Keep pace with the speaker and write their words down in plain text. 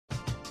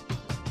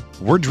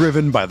We're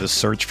driven by the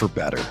search for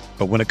better.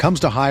 But when it comes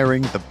to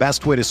hiring, the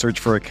best way to search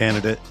for a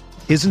candidate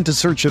isn't to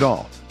search at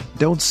all.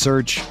 Don't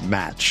search,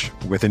 match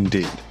with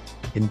Indeed.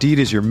 Indeed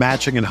is your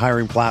matching and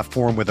hiring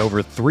platform with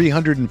over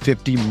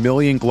 350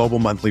 million global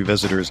monthly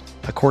visitors,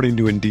 according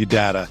to Indeed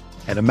data,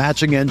 and a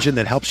matching engine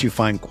that helps you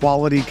find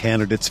quality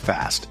candidates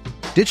fast.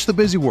 Ditch the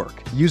busy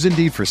work. Use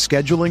Indeed for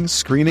scheduling,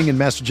 screening, and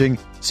messaging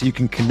so you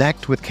can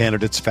connect with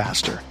candidates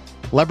faster.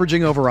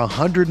 Leveraging over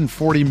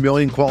 140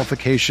 million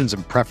qualifications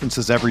and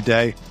preferences every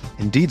day,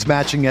 Indeed's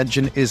matching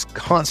engine is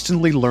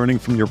constantly learning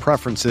from your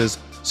preferences,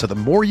 so the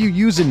more you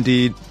use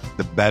Indeed,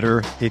 the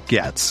better it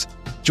gets.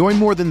 Join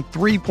more than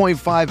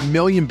 3.5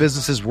 million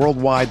businesses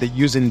worldwide that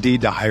use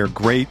Indeed to hire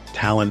great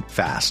talent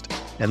fast.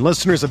 And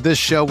listeners of this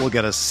show will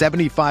get a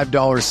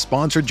 $75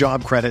 sponsored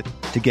job credit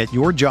to get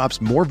your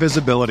jobs more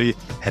visibility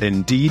at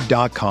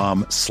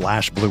Indeed.com/Blue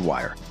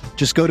Wire.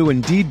 Just go to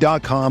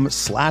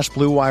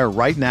Indeed.com/Blue Wire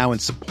right now and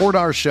support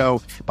our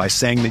show by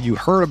saying that you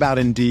heard about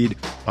Indeed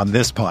on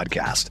this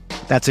podcast.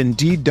 That's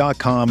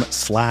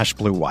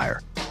Indeed.com/Blue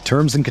Wire.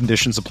 Terms and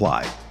conditions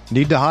apply.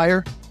 Need to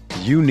hire?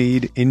 You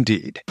need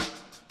Indeed.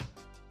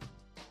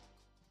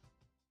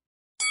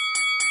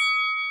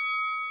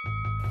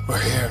 We're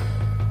here.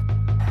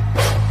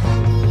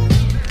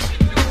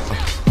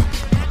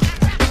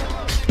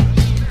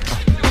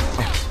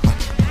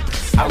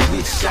 I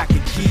wish I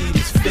could give you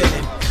this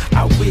feeling.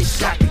 I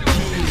wish I could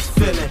give you this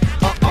feeling.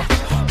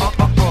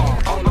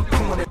 On the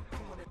corner.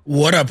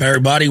 What up,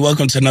 everybody?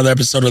 Welcome to another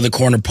episode of the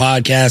Corner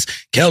Podcast.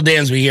 Kel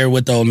Dansby here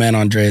with the old man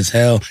Andreas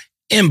Hell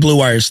in Blue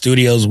Wire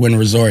Studios, Wynn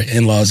Resort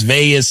in Las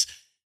Vegas.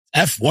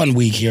 F1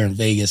 week here in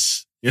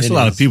Vegas. There's a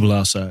lot of people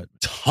outside.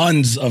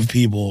 Tons of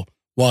people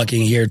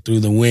walking here through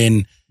the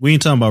Wynn. We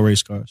ain't talking about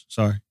race cars.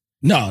 Sorry.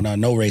 No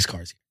race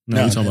cars.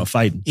 No, we're talking about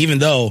fighting. Even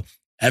though,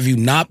 have you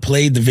not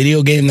played the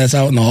video game that's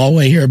out in the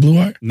hallway here at Blue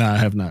Wire? No, I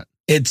have not.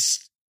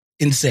 It's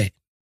insane.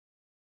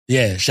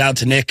 Yeah, shout out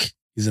to Nick.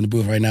 He's in the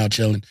booth right now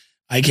chilling.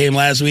 I came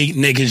last week.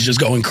 Nick is just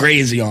going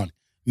crazy on it.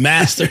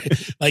 Master.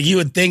 Like, you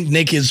would think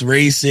Nick is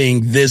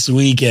racing this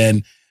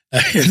weekend.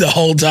 The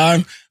whole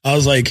time, I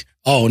was like,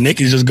 oh,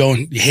 Nick is just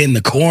hitting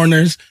the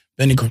corners.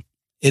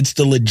 It's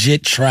the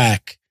legit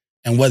track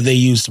and what they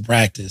use to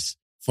practice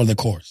for the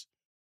course.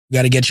 We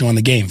got to get you on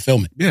the game.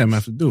 Film it. Yeah, I'm going to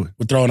have to do it.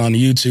 We're throwing on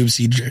the YouTube,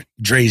 see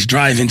Dre's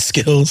driving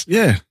skills.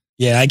 Yeah.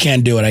 Yeah, I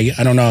can't do it.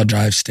 I don't know how to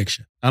drive stick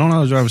shift. I don't know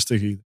how to drive a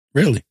stick either.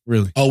 Really?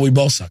 Really. Oh, we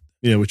both suck.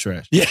 Yeah, we're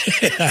trash. Yeah,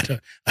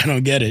 I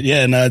don't get it.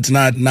 Yeah, no, it's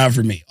not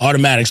for me.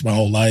 Automatics my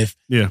whole life.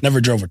 Yeah.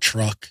 Never drove a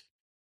truck.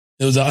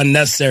 It was an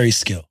unnecessary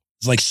skill.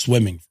 It's like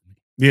swimming for me.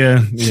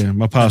 Yeah.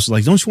 My pops was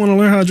like, don't you want to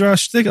learn how to drive a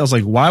stick? I was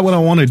like, why would I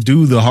want to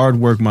do the hard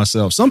work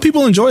myself? Some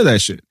people enjoy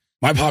that shit.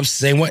 My pop's the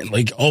same way.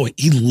 Like, oh,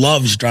 he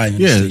loves driving.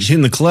 Yeah,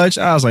 hitting the clutch.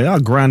 I was like, I'll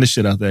grind the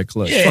shit out that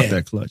clutch. Yeah. Fuck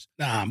that clutch.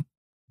 Nah, I'm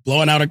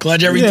blowing out a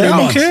clutch every 3 months. I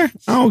don't care.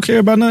 I don't care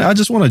about nothing. I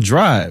just want to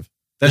drive.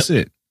 That's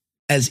it.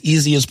 As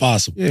easy as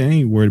possible. Yeah, I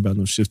ain't worried about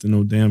no shifting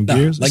no damn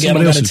gears. Like, I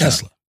don't got a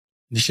Tesla.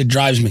 This shit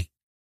drives me.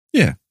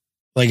 Yeah.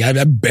 Like,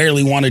 I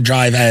barely want to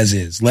drive as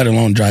is, let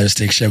alone drive a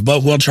stick shift.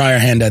 But we'll try our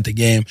hand at the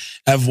game.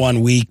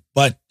 F1 week,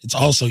 but it's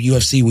also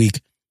UFC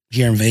week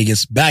here in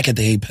Vegas, back at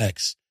the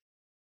Apex.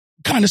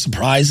 Kind of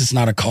surprised it's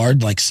not a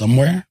card like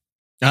somewhere.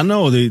 I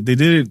know they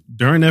did it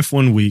during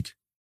F1 week.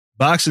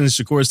 Boxing and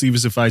Shakur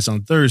Stevenson fights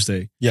on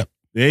Thursday. Yep.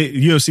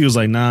 UFC was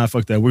like, nah,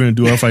 fuck that. We're going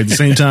to do our fight at the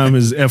same time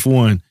as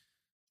F1.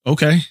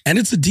 Okay. And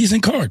it's a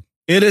decent card.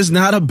 It is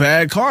not a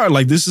bad card.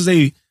 Like, this is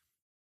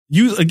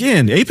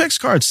again, Apex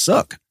cards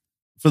suck.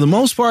 For the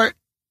most part,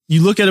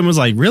 you look at them as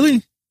like, really?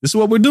 This is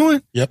what we're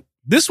doing? Yep.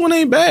 This one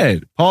ain't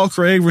bad. Paul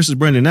Craig versus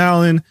Brendan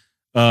Allen.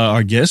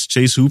 Our guest,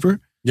 Chase Hooper.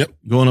 Yep.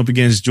 Going up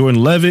against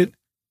Jordan Levitt.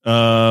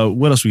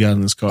 What else we got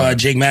in this card?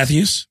 Jake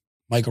Matthews,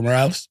 Michael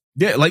Morales.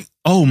 Yeah,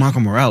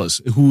 Michael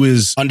Morales, who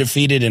is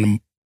undefeated in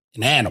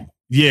an animal.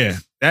 Yeah,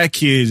 that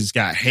kid's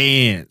got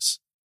hands.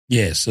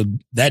 Yeah, so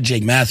that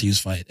Jake Matthews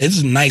fight,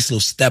 it's a nice little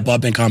step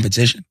up in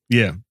competition.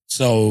 Yeah.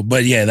 So,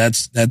 but yeah,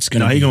 that's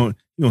gonna. He gonna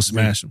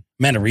smash him.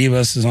 Amanda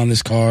Rivas is on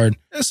this card.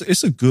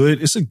 It's a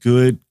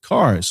good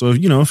card. So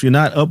if you're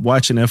not up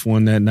watching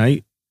F1 that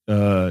night,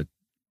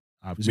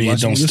 obviously it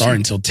don't start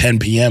until 10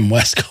 p.m.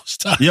 West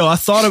Coast time. Yo, I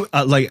thought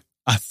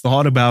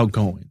about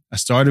going. I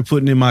started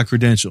putting in my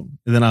credential,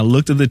 and then I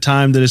looked at the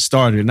time that it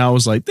started, and I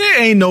was like,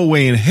 there ain't no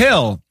way in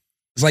hell.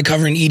 It's like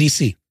covering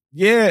EDC.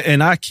 Yeah,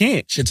 and I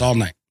can't. Shit's all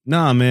night.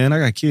 Nah, man, I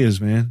got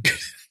kids, man.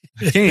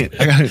 I can't.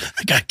 I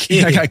got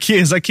kids. I got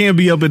kids. I can't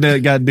be up at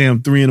that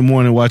goddamn 3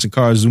 a.m. watching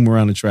cars zoom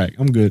around the track.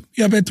 I'm good.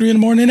 You up at 3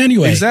 a.m.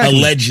 anyway. Exactly.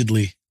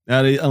 Allegedly.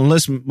 Now,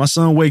 unless my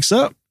son wakes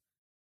up.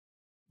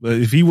 But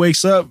if he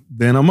wakes up,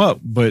 then I'm up.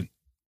 But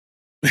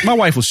my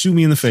wife will shoot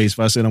me in the face if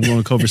I said I'm going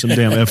to cover some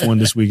damn F1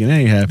 this weekend. It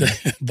ain't happening.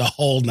 The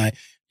whole night.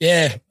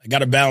 Yeah, I got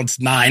to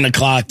bounce 9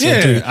 o'clock.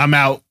 Yeah, I'm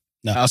out.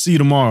 No. I'll see you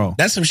tomorrow.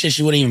 That's some shit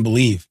you wouldn't even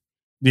believe.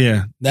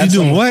 Yeah. You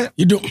doing what?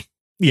 You doing?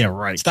 Yeah,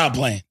 right. Stop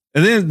playing.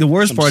 And then the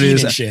worst part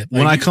is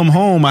when I come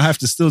home, I have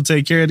to still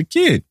take care of the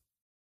kid.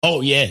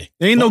 Oh, yeah.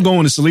 There ain't no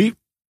going to sleep.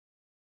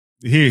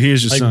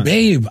 Here's your like, son.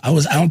 babe, I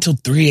was out till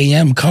 3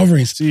 a.m.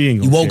 covering.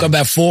 You woke up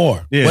at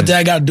 4. Yeah. What did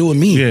I got to do with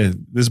me? Yeah,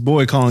 this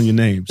boy calling your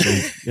name. So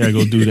yeah,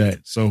 go do that.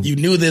 So You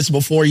knew this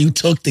before you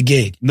took the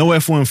gig. no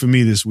F1 for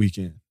me this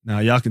weekend. Now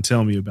y'all can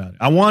tell me about it.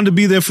 I wanted to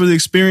be there for the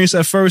experience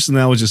at first, and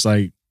I was just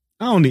like,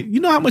 I don't need. You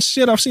know how much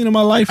shit I've seen in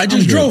my life. I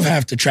just drove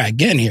half the track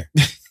getting here.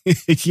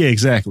 Yeah,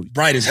 exactly.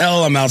 Bright as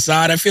hell. I'm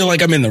outside. I feel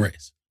like I'm in the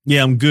race.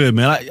 Yeah, I'm good,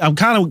 man. I'm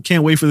kind of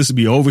can't wait for this to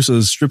be over so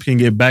the strip can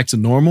get back to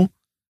normal.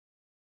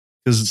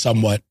 Because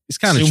Somewhat. it's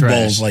kind of Super trash.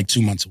 Bowl's like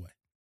 2 months away.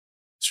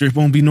 Strip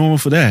won't be normal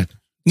for that.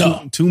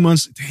 No. 2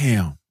 months.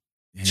 Damn.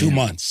 2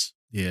 months.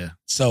 Yeah.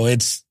 So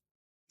it's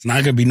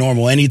not going to be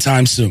normal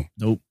anytime soon.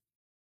 Nope.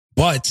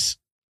 But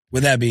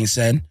with that being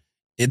said,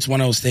 it's one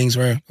of those things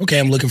where,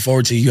 okay, I'm looking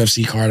forward to a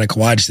UFC card. I can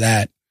watch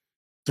that,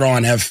 throw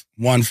on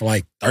F1 for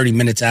like 30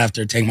 minutes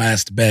after, take my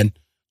ass to bed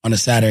on a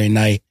Saturday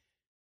night.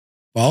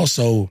 But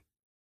also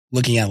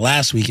looking at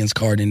last weekend's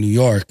card in New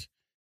York,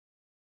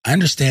 I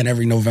understand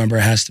every November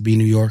it has to be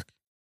New York.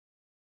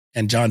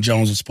 And John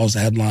Jones was supposed to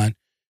headline.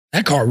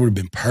 That card would have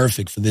been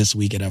perfect for this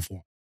week at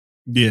F1.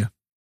 Yeah.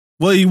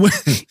 Well, you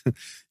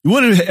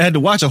wouldn't have had to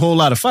watch a whole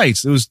lot of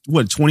fights. It was,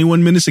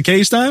 21 minutes of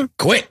cage time?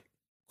 Quick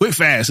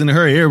Fast, in a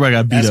hurry. Everybody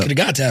got beat That's up. could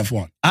have got to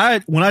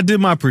F1. When I did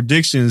my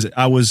predictions,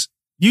 I was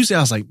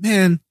like,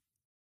 man,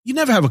 you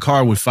never have a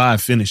card with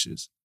 5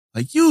 finishes.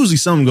 Like, usually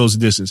something goes the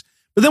distance.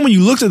 But then when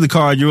you looked at the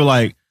card, you were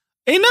like,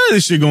 ain't none of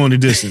this shit going the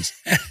distance.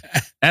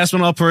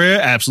 Aspinall Pereira,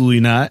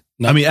 absolutely not.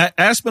 No. I mean,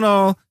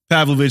 Aspinall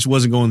Pavlovich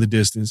wasn't going the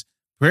distance.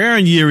 Pereira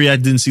and Yuri, I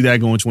didn't see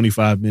that going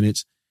 25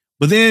 minutes.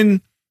 But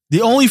then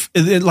like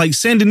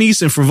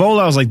Sandinis and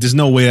Frivola, I was like, there's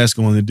no way that's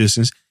going the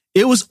distance.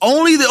 It was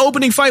only the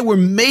opening fight where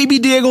maybe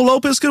Diego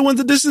Lopez could have went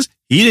the distance.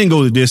 He didn't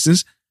go the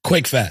distance.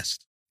 Quick,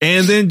 fast.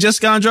 And then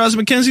Jessica Andrade and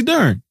Mackenzie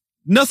Dern.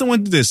 Nothing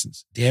went the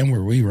distance. Damn,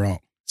 were we wrong.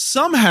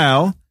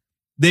 Somehow,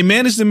 they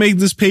managed to make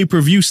this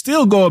pay-per-view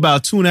still go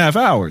about 2.5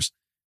 hours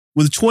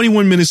with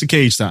 21 minutes of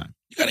cage time.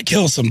 You got to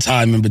kill some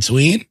time in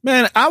between.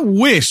 Man, I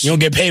wish. You don't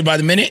get paid by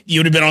the minute. You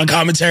would have been on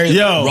commentary.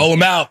 Yo. Roll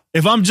them out.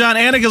 If I'm John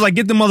Anik, it's like,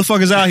 get the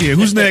motherfuckers out here.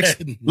 Who's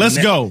next?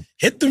 Let's go.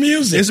 Hit the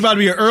music. It's about to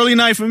be an early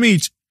night for me.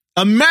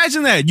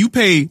 Imagine that.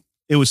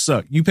 It would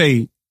suck. You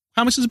pay,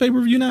 how much is the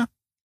pay-per-view now?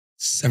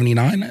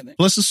 79, I think.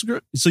 Plus the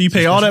script. So you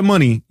pay all that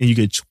money and you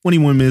get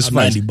 21 minutes of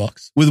fights.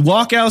 $90. With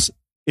walkouts,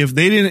 if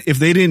they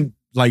didn't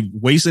like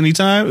waste any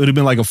time, it would have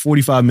been like a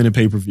 45-minute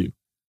pay-per-view.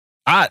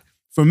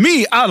 For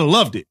me, I'd have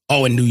loved it.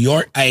 Oh, in New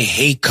York, I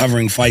hate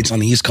covering fights on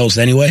the East Coast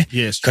anyway.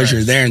 Yes, because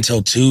you're there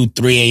until 2,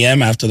 3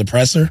 a.m. after the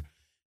presser.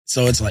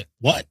 So it's like,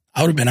 what?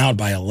 I would have been out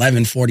by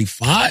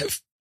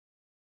 11:45,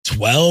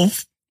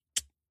 12.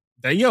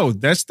 Yo,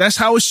 that's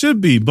how it should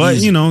be. But,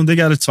 Easy. they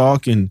got to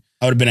talk and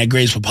I would have been at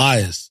Gray's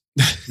Papayas.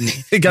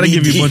 they got to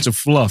give you a bunch of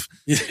fluff.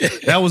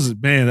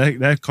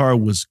 That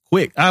card was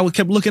quick. I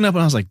kept looking up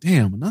and I was like,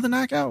 damn, another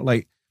knockout?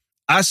 Like,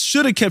 I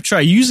should have kept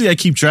track. Usually I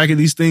keep track of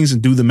these things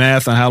and do the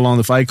math on how long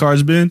the fight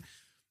card's been.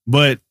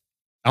 But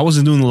I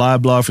wasn't doing the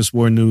live blog for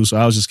Sport News, so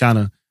I was just kind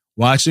of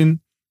watching.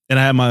 And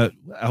I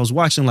was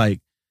watching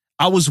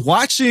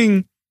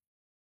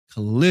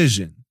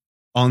Collision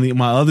on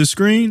my other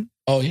screen.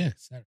 Oh, yeah.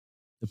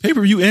 The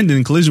pay-per-view ended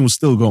and Collision was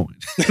still going.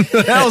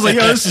 I was like,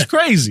 yo, this is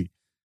crazy.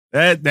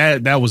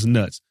 That was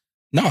nuts.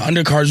 No,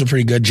 undercards were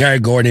pretty good.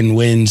 Jared Gordon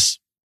wins.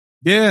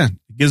 Yeah.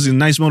 It gives you a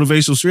nice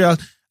motivational 3 hours.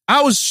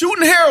 I was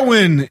shooting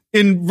heroin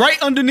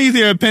right underneath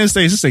here at Penn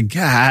State. I said,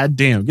 God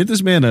damn, get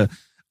this man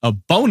a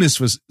bonus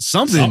for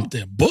something.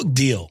 Book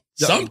deal.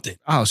 Something.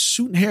 I was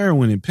shooting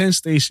heroin in Penn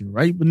Station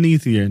right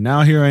beneath here.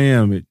 Now here I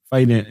am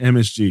fighting at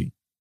MSG.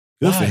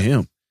 Good for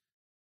him.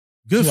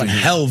 Good for him.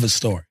 Hell of a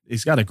story.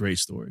 He's got a great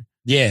story.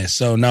 Yeah,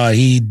 so no,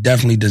 he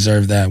definitely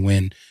deserved that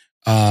win.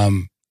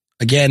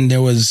 Again,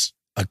 there was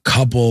a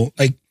couple,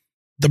 like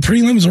the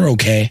prelims were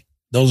okay.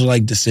 Those were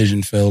like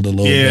decision filled a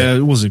little bit. Yeah,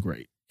 it wasn't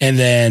great. And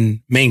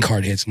then main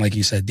card hits, like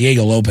you said,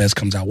 Diego Lopez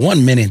comes out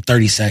 1 minute and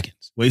 30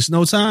 seconds. Waste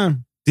no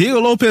time. Diego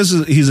Lopez,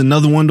 he's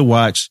another one to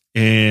watch,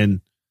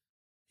 and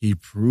he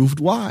proved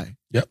why.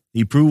 Yep.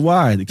 He proved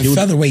why. The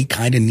featherweight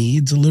kind of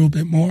needs a little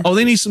bit more. Oh,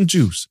 they need some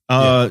juice.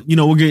 We're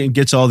going to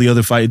get to all the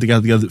other fight. They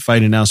got the other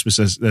fight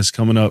announcements that's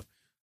coming up.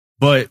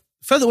 But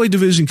featherweight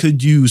division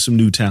could use some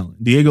new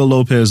talent. Diego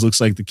Lopez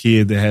looks like the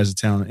kid that has the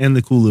talent and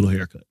the cool little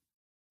haircut.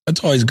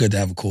 It's always good to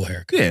have a cool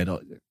haircut. Yeah,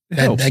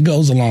 that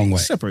goes a long way.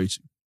 Separates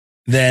you.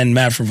 Then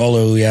Matt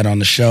Frivola, who we had on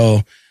the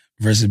show,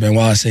 versus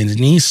Benoit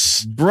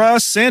Saint-Denis. Bruh,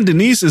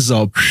 Saint-Denis is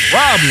a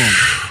problem.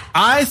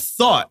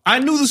 I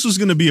knew this was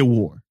going to be a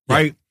war,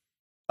 right?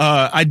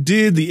 I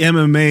did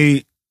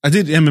MMA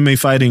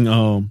fighting,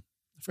 I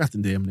forgot the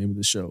damn name of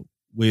the show,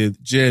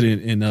 with Jed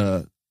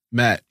and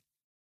Matt.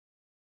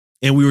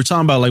 And we were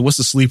talking about, like, what's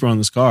the sleeper on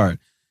this card?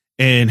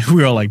 And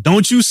we were all like,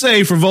 don't you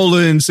say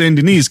Frivola and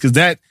Saint-Denis,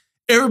 because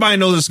everybody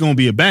knows it's going to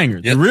be a banger.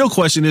 Yep. The real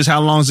question is,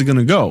 how long is it going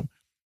to go?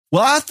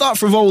 Well, I thought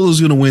Frivola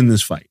was going to win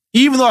this fight.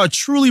 Even though I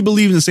truly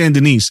believed in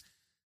Saint-Denis,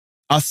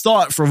 I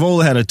thought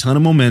Frivola had a ton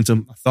of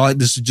momentum. I thought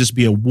this would just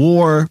be a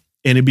war,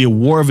 and it'd be a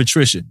war of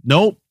attrition.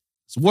 Nope.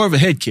 It's a war of a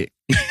head kick.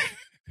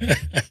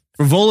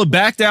 Frevola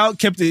backed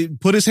out,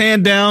 put his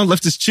hand down,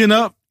 left his chin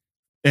up,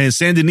 and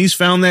Saint-Denis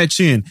found that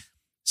chin.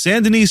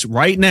 Saint-Denis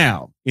right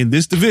now in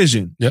this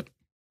division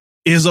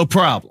is a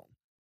problem.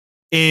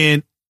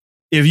 And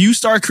if you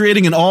start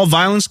creating an all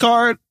violence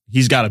card,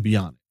 he's got to be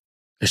on it.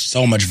 There's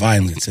so much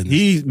violence in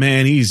this.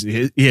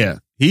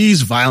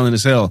 He's violent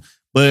as hell.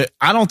 But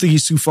I don't think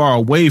he's too far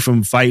away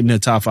from fighting a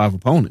top 5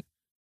 opponent.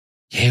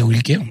 Yeah,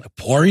 we give him a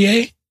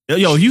Poirier.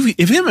 Yo,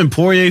 if him and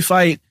Poirier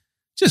fight,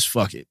 just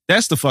fuck it.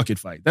 That's the fuck it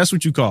fight. That's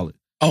what you call it.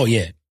 Oh,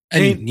 yeah.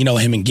 And,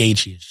 him and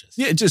Gaethje is just...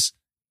 Yeah, just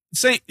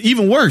say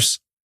even worse.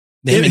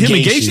 Him and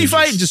Gaethje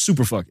fight, just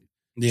super fuck it.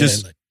 Yeah,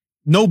 just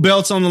no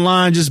belts on the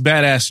line, just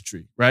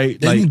badassery, right?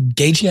 Didn't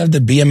Gaethje have the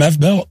BMF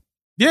belt?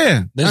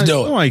 Yeah. Let's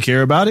do it. I don't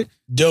care about it.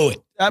 Do it.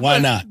 Why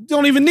not?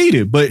 Don't even need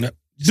it, but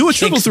do a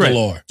triple threat.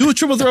 Do a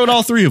triple threat with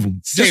all 3 of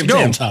them. Same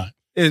damn time.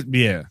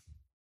 Yeah.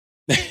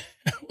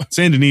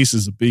 Saint-Denis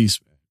is a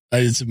beast,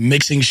 man. It's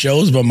mixing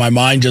shows, but my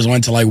mind just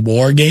went to like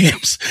war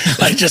games,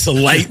 like just a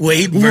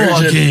lightweight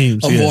version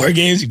of war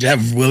games. You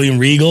have William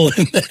Regal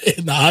in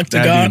the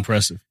octagon. That'd be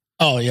impressive.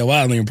 Oh yeah,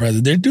 wildly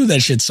impressive. They do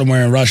that shit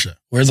somewhere in Russia,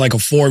 where it's like a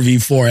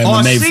 4v4 MMA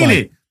I've seen fight.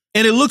 It,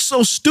 and it looks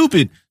so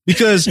stupid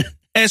because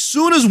as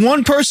soon as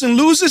one person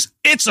loses,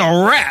 it's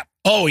a wrap.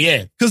 Oh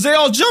yeah, because they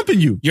all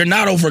jumping you. You're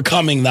not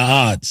overcoming the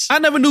odds. I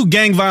never knew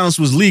gang violence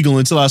was legal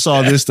until I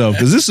saw this stuff.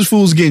 Because this is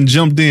fools getting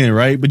jumped in,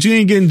 right? But you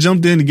ain't getting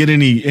jumped in to get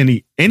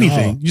anything.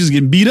 No. You just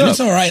getting beat up. It's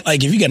all right.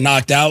 Like if you get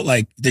knocked out,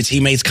 like the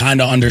teammates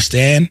kind of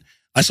understand.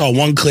 I saw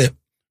one clip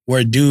where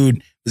a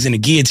dude was in a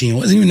guillotine. It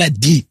wasn't even that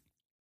deep,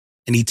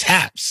 and he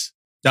taps.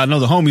 I know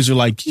the homies are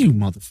like, "You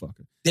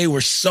motherfucker!" They were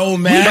so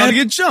mad. We about to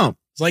get jumped.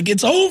 It's like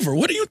it's over.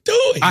 What are you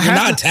doing? You're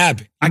not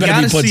tapping. You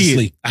gotta be put to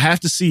sleep. I have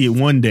to see it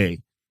one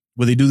day.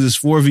 Where they do this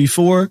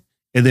 4v4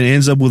 and then it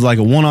ends up with like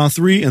a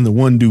 1-on-3 and the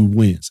one dude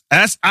wins.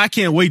 I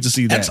can't wait to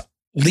see that. That's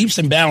leaps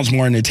and bounds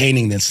more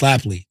entertaining than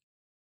Slap League.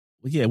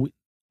 Well, yeah, we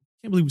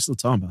can't believe we're still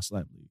talking about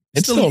Slap League.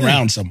 It's still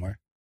around somewhere.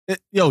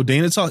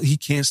 Dana he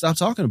can't stop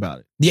talking about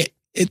it. Yeah,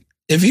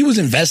 if he was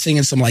investing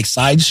in some like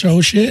sideshow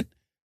shit,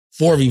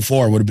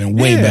 4v4 would have been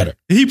way better.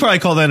 He probably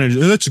called that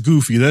that's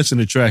goofy. That's an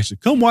attraction.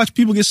 Come watch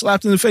people get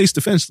slapped in the face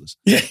defenseless.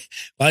 Yeah,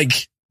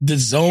 like the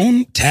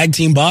Zone tag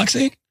team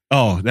boxing.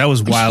 Oh, that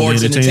was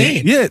wildly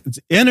entertaining. Yeah,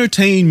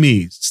 entertain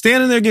me.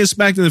 Standing there getting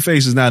smacked in the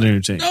face is not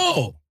entertaining.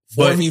 No.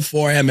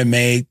 4v4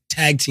 MMA,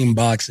 tag team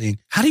boxing.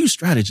 How do you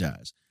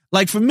strategize?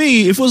 Like for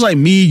me, if it was like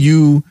me,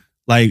 you,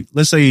 like,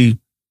 let's see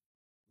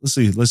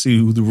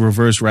who the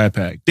reverse Rat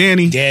Pack.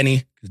 Danny.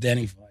 Because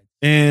Danny fights.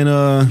 And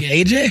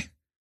AJ?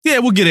 Yeah,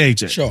 we'll get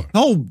AJ. Sure. The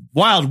whole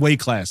wild weight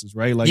classes,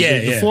 right? Like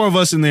the 4 of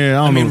us in there.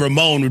 I mean,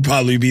 Ramon would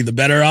probably be the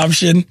better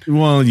option.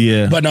 Well,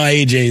 yeah. But no,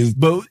 AJ is.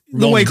 But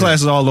the weight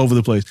classes all over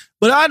the place.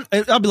 But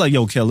I'll be like,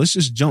 yo, Kel, let's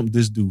just jump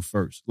this dude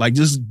first. Like,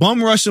 just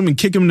bum rush him and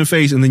kick him in the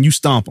face, and then you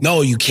stomp him.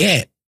 No, you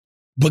can't.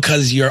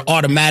 Because you're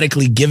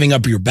automatically giving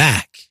up your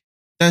back.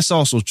 That's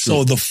also true.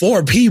 So the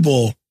 4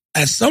 people,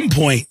 at some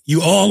point,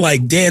 you all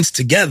like dance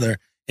together,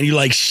 and you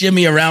like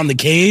shimmy around the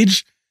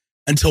cage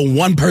until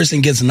one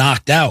person gets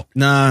knocked out.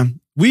 Nah.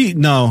 We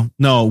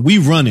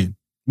running.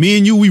 Me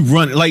and you, we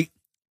running. Like,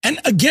 and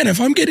again,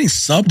 if I'm getting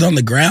subbed on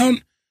the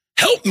ground,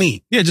 help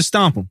me. Yeah, just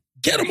stomp him.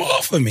 Get him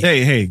off of me.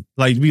 Hey,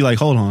 like be like,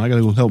 hold on, I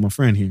gotta go help my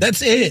friend here.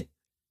 That's it.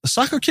 A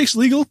soccer kick's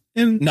legal?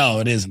 No,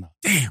 it is not.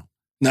 Damn.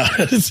 No,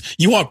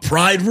 you want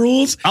pride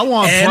rules? I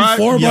want pride.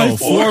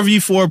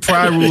 4v4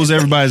 pride rules.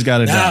 Everybody's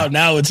got it.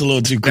 Now it's a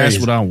little too crazy.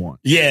 That's what I want.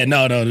 Yeah,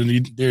 no.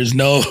 There's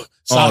no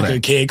soccer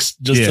kicks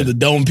just to the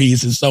dome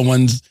piece and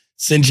someone's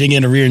cinching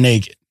in a rear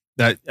naked.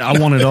 That I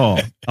want it all.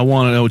 I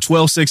want it all.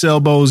 12-6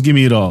 elbows. Give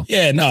me it all.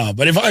 Yeah, no.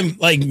 But if I'm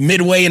like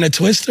midway in a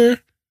twister,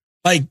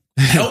 like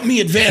help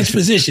me advance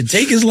position.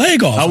 Take his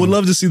leg off. I would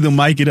love to see them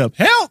mic it up.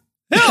 Help!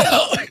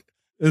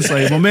 It's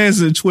like, my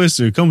man's in a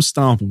twister. Come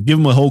stomp him. Give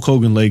him a Hulk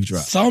Hogan leg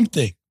drop.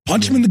 Something.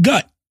 Punch him in the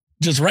gut.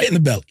 Just right in the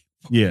belly.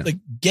 Yeah. Like,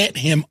 get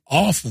him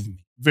off of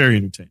me. Very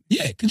entertaining.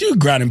 Yeah, because you could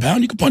ground and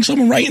pound. You could punch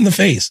someone right in the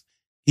face.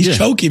 He's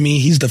choking me.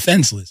 He's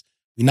defenseless.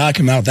 We knock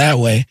him out that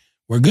way.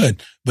 We're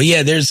good. But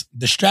yeah,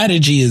 the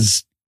strategy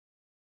is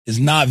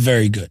not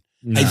very good.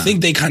 Nah. I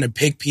think they kind of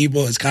pick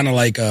people. It's kind of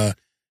like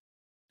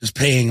just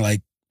playing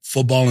like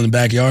football in the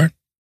backyard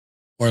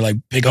or like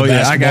pick up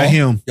basketball. I got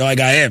him. I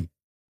got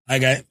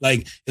him.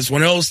 Like, it's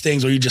one of those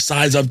things where you just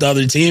size up the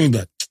other team,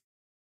 but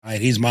all right,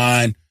 he's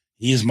mine.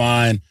 He's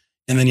mine.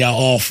 And then y'all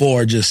all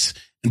 4 just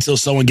until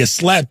someone gets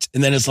slapped.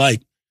 And then it's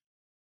like,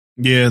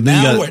 yeah,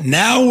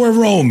 now we're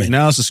roaming.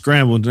 Now it's a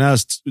scramble. Now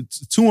it's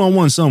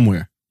 2-on-1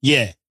 somewhere.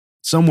 Yeah.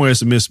 Somewhere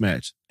it's a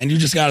mismatch. And you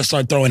just got to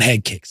start throwing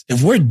head kicks.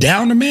 If we're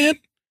down a man,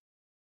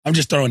 I'm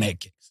just throwing head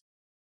kicks.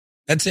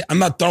 That's it. I'm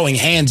not throwing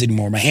hands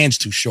anymore. My hand's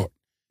too short.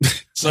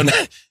 So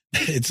now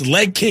it's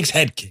leg kicks,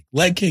 head kick.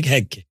 Leg kick,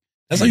 head kick.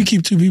 That's how you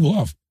keep 2 people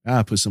off.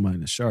 I put somebody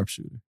in a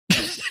sharpshooter.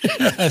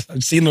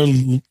 I've seen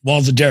the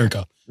Walls of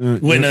Jericho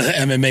win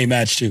an MMA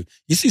match too.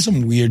 You see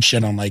some weird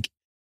shit on like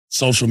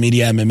social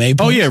media MMA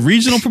posts. Oh, yeah.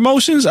 Regional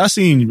promotions. I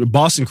seen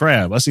Boston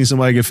Crab. I seen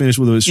somebody get finished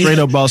with a straight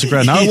up Boston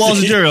Crab. Not a Walls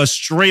and Jerry, a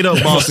straight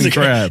up Boston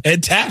Crab.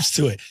 It taps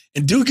to it.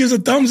 And Duke gives a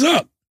thumbs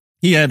up.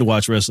 He had to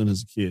watch wrestling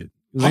as a kid.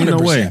 There's no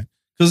way.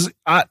 Because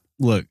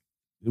look,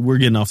 we're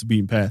getting off the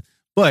beaten path.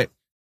 But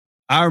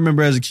I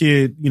remember as a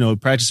kid,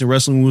 practicing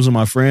wrestling moves with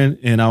my friend.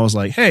 And I was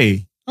like,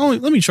 hey,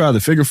 let me try the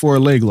figure 4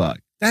 leg lock.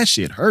 That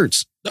shit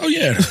hurts. Oh,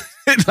 yeah.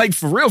 Like,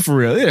 for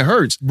real, it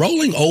hurts.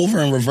 Rolling over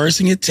and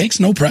reversing it takes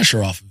no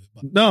pressure off of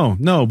it.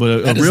 No,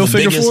 but that a real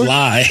figure 4?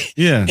 That is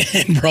the biggest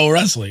lie in pro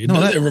wrestling.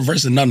 It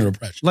reverses none of the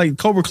pressure. Like,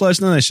 Cobra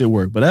Clutch, none of that shit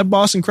work. But that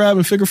Boston Crab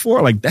and figure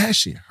 4, like, that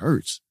shit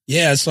hurts.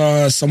 Yeah, I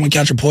saw someone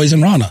catch a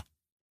poison Rana.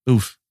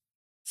 Oof.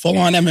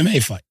 Full-on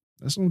MMA fight.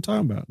 That's what I'm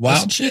talking about.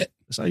 Wild shit.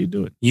 That's how you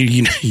do it.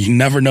 You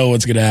never know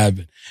what's going to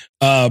happen.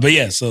 But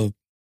yeah, so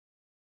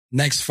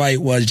next fight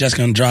was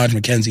Jessica Andrade,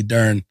 Mackenzie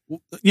Dern.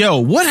 Yo,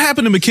 what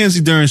happened to Mackenzie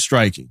Dern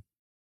striking?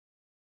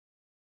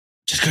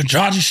 Jessica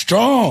Andrade is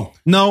strong.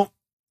 No,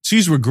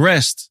 she's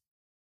regressed.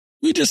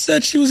 We just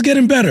said she was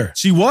getting better.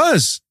 She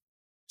was.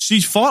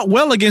 She fought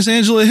well against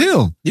Angela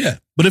Hill. Yeah.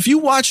 But if you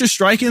watch her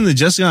striking in the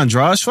Jessica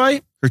Andrade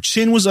fight, her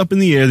chin was up in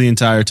the air the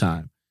entire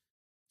time.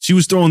 She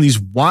was throwing these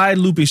wide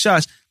looping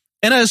shots.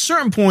 And at a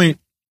certain point,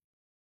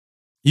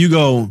 you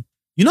go,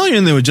 you're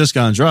in there with Jessica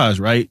Andrade,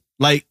 right?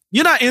 Like,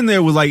 you're not in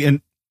there with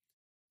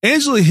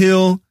Angela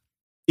Hill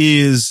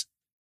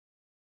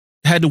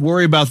had to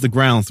worry about the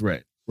ground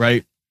threat,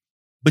 right?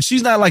 But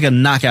she's not like a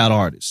knockout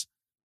artist.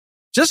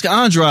 Jessica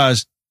Andrade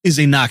is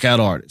a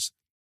knockout artist.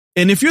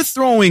 And if you're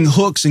throwing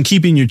hooks and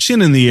keeping your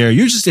chin in the air,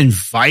 you're just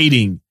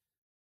inviting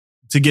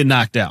to get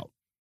knocked out.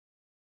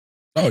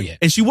 Oh, yeah.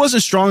 And she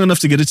wasn't strong enough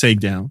to get a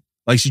takedown.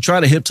 Like, she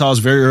tried a hip toss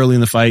very early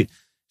in the fight.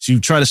 She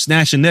tried to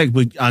snatch a neck,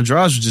 but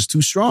Andrade was just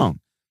too strong.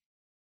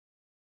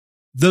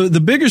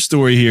 The bigger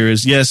story here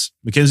is, yes,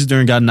 Mackenzie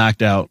Dern got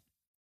knocked out.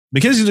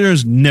 Mackenzie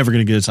Dern's never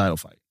going to get a title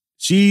fight.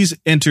 She's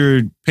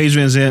entered Paige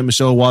Van Zandt,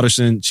 Michelle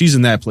Watterson. She's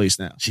in that place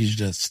now. She's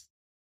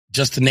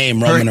just a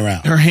name roaming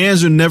around. Her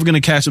hands are never going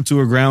to catch up to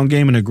her ground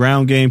game. In her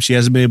ground game, she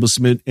hasn't been able to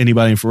submit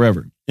anybody in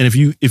forever. And if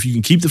you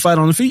can keep the fight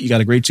on the feet, you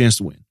got a great chance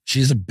to win.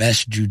 She's the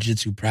best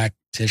jiu-jitsu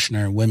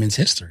practitioner in women's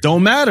history.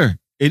 Don't matter.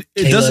 It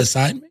doesn't.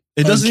 Assignment?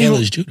 It doesn't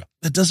even. Judo.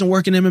 That doesn't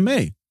work in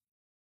MMA,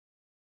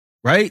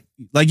 right?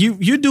 Like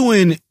you're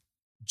doing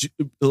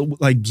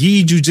like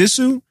gi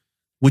jiu-jitsu,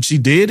 which she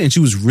did, and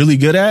she was really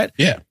good at.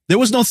 Yeah. There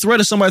was no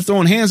threat of somebody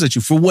throwing hands at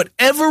you for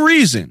whatever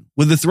reason.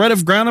 With the threat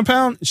of ground and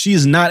pound, she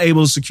is not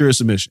able to secure a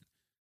submission.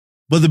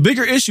 But the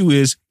bigger issue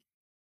is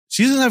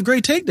she doesn't have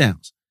great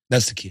takedowns.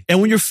 That's the key.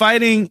 And when you're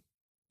fighting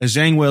a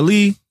Zhang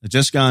Weili, a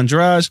Jessica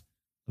Andrade,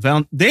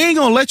 they ain't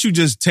gonna let you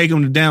just take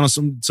them down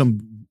on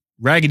some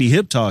raggedy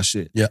hip toss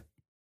shit. Yeah.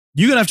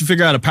 You're gonna have to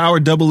figure out a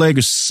power double leg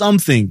or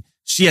something.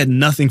 She had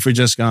nothing for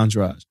Jessica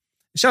Andrade.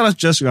 Shout out to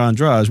Jessica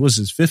Andrade. What's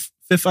his fifth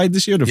fight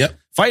this year?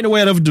 Fighting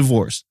away out of a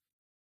divorce.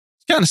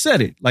 She kind of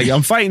said it. Like,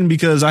 I'm fighting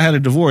because I had a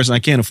divorce and I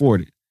can't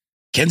afford it.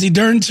 Kenzie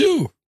Dern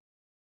too.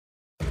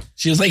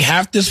 She was like,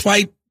 half this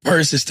fight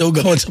purse is still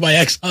going to my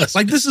ex-husband.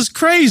 Like, this is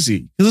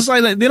crazy. Because it's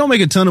like they don't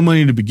make a ton of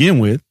money to begin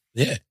with.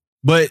 Yeah.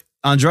 But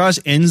Andrade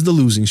ends the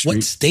losing streak.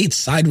 What states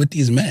side with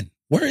these men?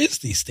 Where is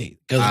these states?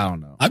 Because I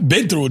don't know. I've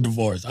been through a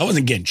divorce. I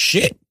wasn't getting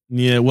shit.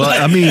 Yeah, well,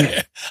 I mean,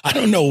 I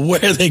don't know where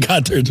they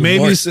got their maybe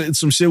divorce. it's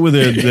some shit where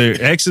their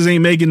exes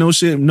ain't making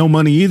no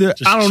money either.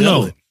 Just I don't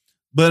chilling. know.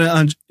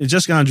 But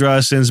Jessica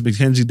Andrade sends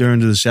Mackenzie Dern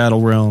to the Shadow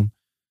Realm.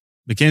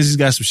 Mackenzie's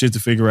got some shit to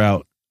figure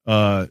out.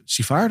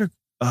 She fired her.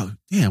 Oh,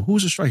 damn, who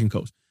was her striking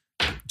coach?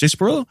 Jay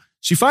Sparillo?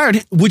 She fired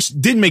him, which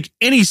didn't make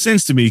any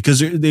sense to me because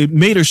they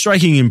made her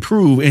striking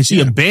improve and she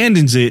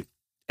abandons it.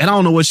 And I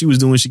don't know what she was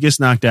doing. She gets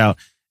knocked out.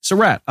 It's a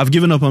wrap. I've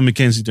given up on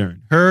Mackenzie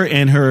Dern. Her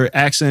and her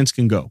accents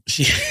can go.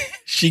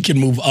 She can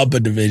move up a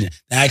division.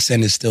 The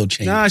accent is still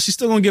changing. Nah, she's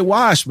still going to get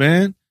washed,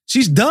 man.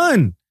 She's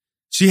done.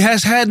 She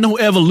has had no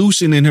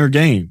evolution in her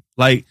game.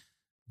 Like,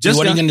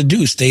 what are you going to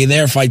do? Stay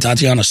there, fight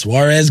Tatiana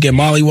Suarez, get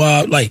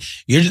mollywopped? Like,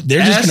 they're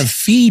just going to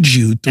feed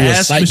you through a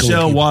cycle.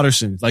 Michelle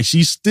Watterson. Like,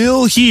 she's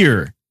still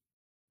here.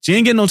 She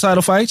ain't getting no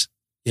title fights.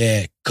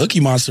 Yeah, Cookie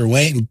Monster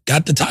went and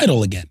got the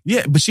title again.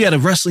 Yeah, but she had a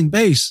wrestling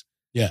base.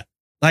 Yeah.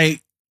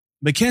 Like,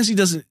 Mackenzie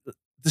doesn't,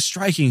 the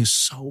striking is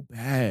so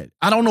bad.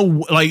 I don't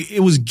know, like, it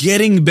was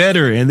getting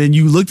better. And then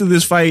you looked at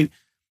this fight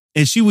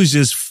and she was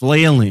just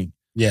flailing.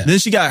 Yeah. Then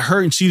she got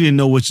hurt and she didn't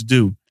know what to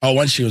do. Oh,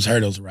 once she was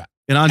hurt, it was a wrap.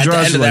 And at the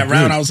end of that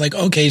round, I was like,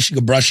 okay, she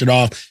could brush it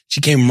off.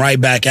 She came right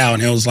back out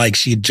and it was like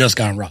she had just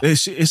gotten robbed.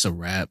 It's a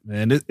wrap,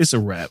 man. It's a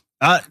wrap.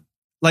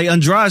 Like,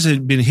 Andrade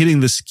had been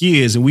hitting the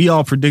skids and we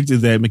all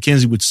predicted that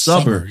Mackenzie would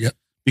suffer. Yep.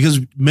 Because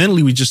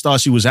mentally we just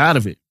thought she was out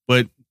of it.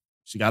 But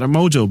she got her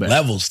mojo back.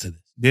 Levels to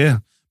this. Yeah.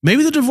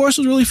 Maybe the divorce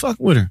was really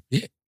fucking with her.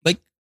 Yeah. Like,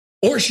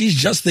 or she's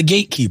just the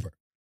gatekeeper.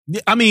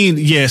 I mean,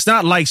 yeah, it's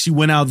not like she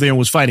went out there and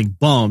was fighting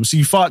bums.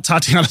 She fought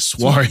Tatiana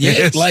Suarez.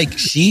 Yeah, like,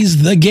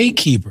 she's the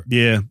gatekeeper.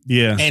 Yeah,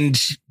 yeah. And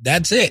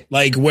that's it.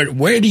 Like,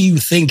 where do you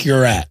think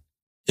you're at?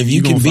 If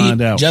you can beat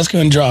Jessica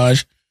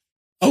Andrade,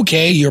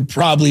 okay, you're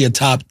probably a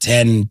top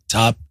 10,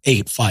 top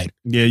 8 fighter.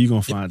 Yeah, you're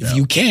going to find out. If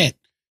you can't,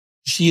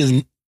 she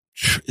is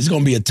It's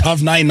going to be a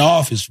tough night in the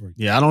office for you.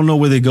 Yeah, I don't know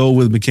where they go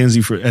with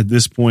Mackenzie at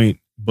this point,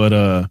 but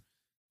I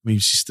mean,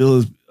 she's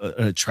still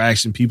an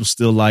attraction. People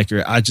still like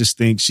her. I just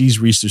think she's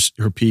reached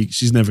her peak.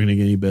 She's never going to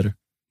get any better.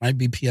 Might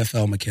be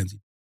PFL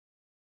Mackenzie.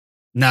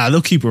 Nah,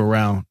 they'll keep her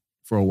around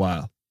for a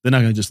while. They're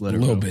not going to just let her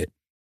go. A little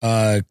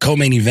bit.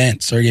 Co-main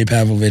event, Sergey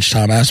Pavlovich,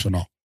 Tom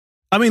Aspinall.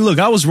 I mean, look,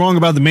 I was wrong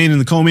about the main and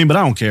the co-main, but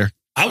I don't care.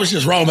 I was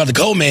just wrong about the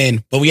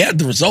co-main, but we had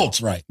the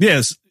results right.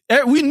 Yes,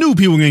 we knew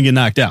people were going to get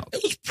knocked out.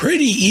 It was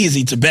pretty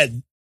easy to bet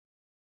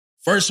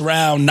first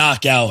round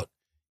knockout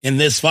in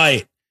this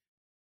fight.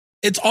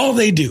 It's all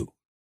they do.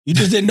 You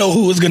just didn't know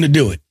who was going to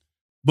do it.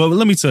 But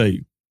let me tell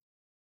you,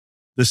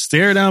 the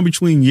stare down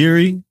between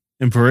Yuri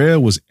and Pereira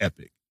was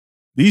epic.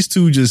 These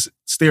two just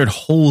stared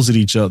holes at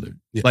each other.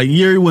 Yeah. Like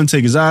Yuri wouldn't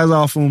take his eyes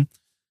off him.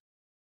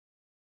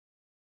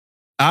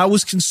 I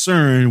was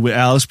concerned with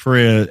Alex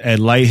Pereira at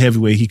light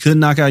heavyweight. He couldn't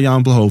knock out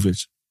Jan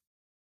Blachowicz.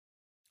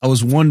 I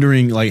was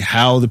wondering like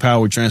how the power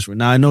would transfer.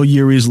 Now I know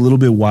Yuri is a little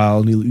bit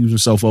wild and he leaves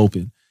himself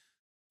open,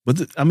 but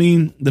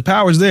the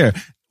power's there.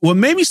 What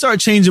made me start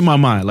changing my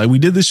mind, like we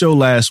did the show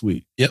last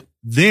week. Yep.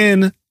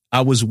 Then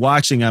I was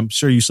watching, I'm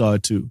sure you saw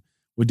it too,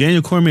 where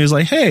Daniel Cormier is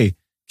like, hey,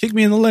 kick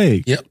me in the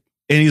leg. Yep.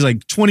 And he's like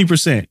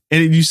 20%.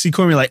 And you see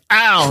Cormier like,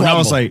 ow. Crumble. And I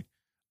was like,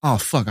 oh,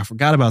 fuck, I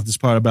forgot about this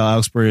part about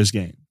Alex Pereira's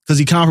game. Because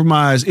he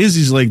compromised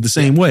Izzy's leg the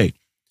same way.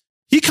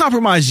 He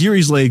compromised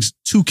Yuri's legs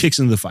 2 kicks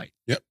into the fight.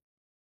 Yep.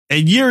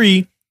 And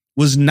Yuri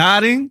was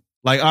nodding,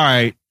 like, all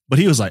right. But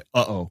he was like,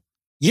 uh-oh.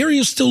 Yuri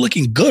was still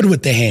looking good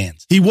with the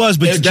hands. He was,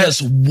 but there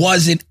just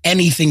wasn't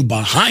anything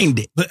behind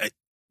it. But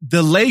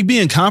the leg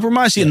being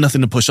compromised, he had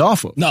nothing to push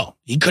off of. No,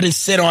 he couldn't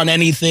sit on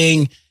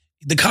anything.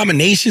 The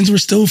combinations were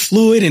still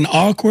fluid and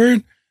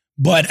awkward.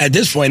 But at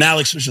this point,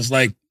 Alex was just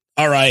like,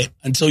 all right,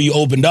 until you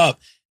opened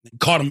up and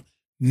caught him.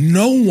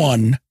 No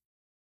one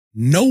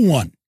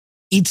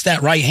eats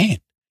that right hand.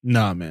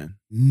 Nah, man.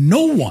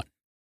 No one.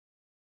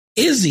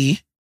 Izzy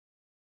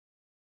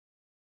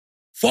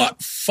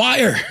fought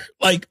fire,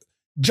 like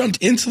jumped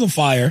into the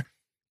fire,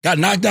 got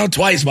knocked out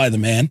twice by the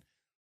man.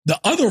 The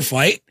other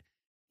fight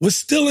was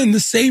still in the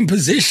same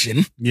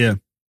position. Yeah.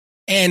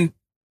 And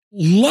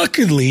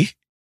luckily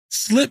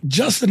slipped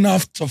just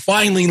enough to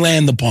finally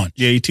land the punch.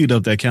 Yeah, he teed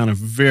up that counter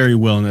very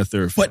well in that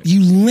third fight. But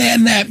you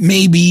land that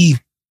maybe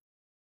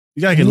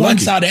you gotta get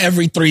once lucky. out of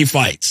every 3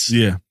 fights.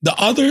 Yeah. The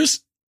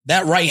others,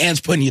 that right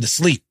hand's putting you to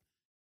sleep.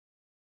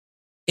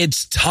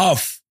 It's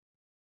tough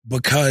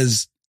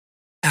because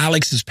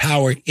Alex's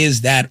power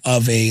is that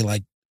of a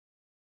like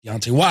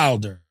Deontay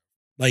Wilder,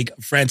 like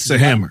Francis.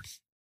 It's a hammer.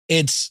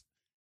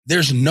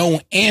 There's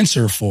no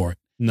answer for it.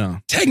 No.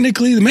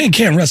 Technically, the man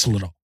can't wrestle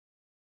at all.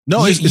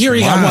 No, it's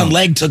Yuri wild. had one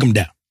leg, took him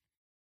down.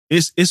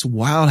 It's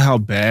wild how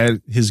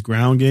bad his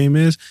ground game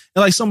is.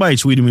 And like somebody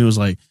tweeted me, was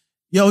like,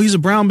 yo, he's a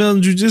brown belt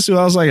in jiu-jitsu.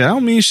 I was like, I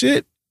don't mean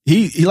shit.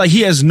 He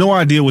has no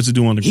idea what to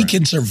do on the ground. He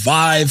can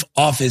survive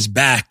off his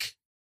back,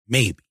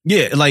 maybe.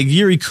 Yeah, like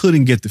Yuri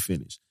couldn't get the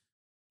finish.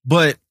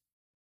 But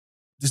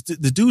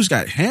the dude's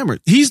got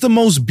hammered. He's the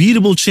most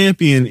beatable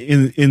champion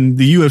in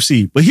the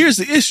UFC. But here's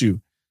the issue.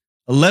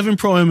 11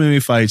 pro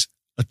MMA fights,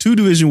 a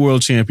 2-division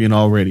world champion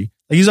already.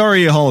 Like he's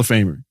already a Hall of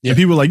Famer. Yeah. And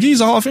people are like,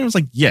 he's a Hall of Famer? It's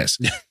like, yes.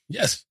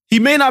 Yes. He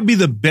may not be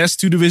the best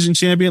 2-division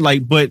champion,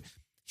 but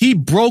he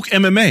broke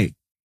MMA.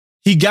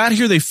 He got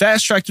here, they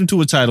fast-tracked him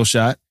to a title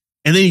shot,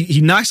 and then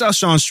he knocks out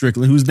Sean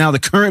Strickland, who's now the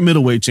current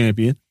middleweight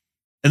champion,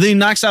 and then he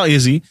knocks out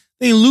Izzy.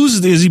 Then he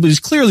loses to Izzy, but he's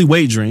clearly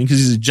weight drained because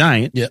he's a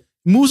giant. Yeah.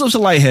 Moves up to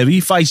light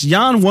heavy, fights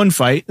Jan one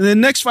fight, and then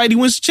next fight he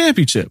wins the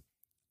championship.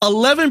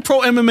 11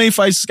 pro MMA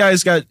fights, this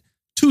guy's got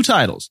 2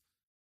 titles.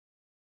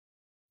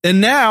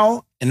 And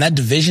now... And that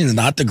division is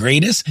not the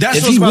greatest.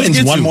 If he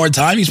wins one more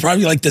time, he's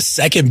probably like the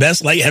second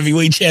best light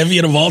heavyweight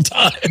champion of all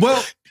time.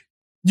 Well,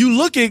 you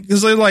look at,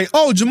 because they're like,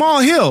 oh, Jamal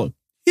Hill.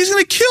 He's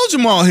going to kill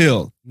Jamal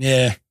Hill.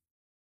 Yeah.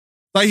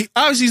 Like,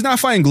 obviously, he's not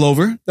fighting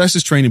Glover. That's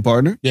his training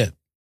partner. Yeah.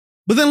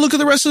 But then look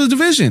at the rest of the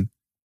division.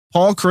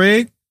 Paul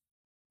Craig,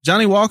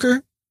 Johnny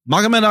Walker,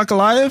 Magomed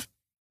Ankalaev.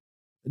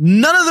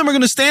 None of them are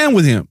going to stand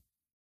with him.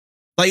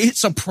 Like,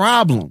 it's a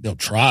problem. They'll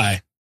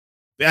try.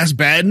 That's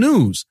bad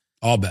news.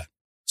 All bad.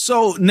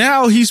 So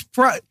now he's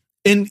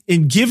and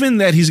given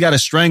that he's got a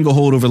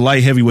stranglehold over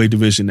light heavyweight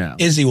division now.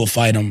 Izzy will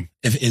fight him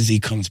if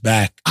Izzy comes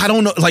back. I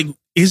don't know. Like,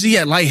 is he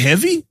at light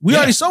heavy? We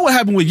already saw what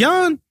happened with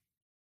Jan.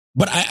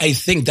 But I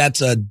think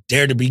that's a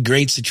dare to be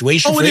great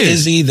situation for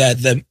Izzy.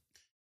 That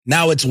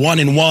now it's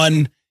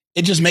 1-1.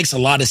 It just makes a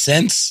lot of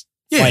sense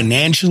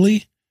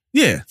financially.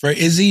 Yeah. For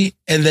Izzy.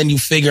 And then you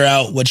figure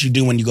out what you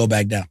do when you go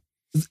back down.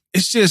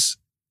 It's just,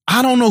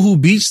 I don't know who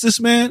beats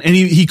this man. And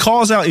he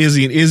calls out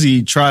Izzy, and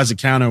Izzy tries to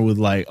counter with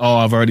like, oh,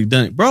 I've already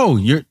done it. Bro,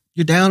 you're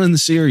down in the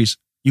series.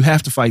 You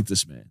have to fight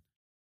this man.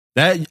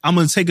 I'm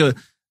going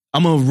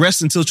to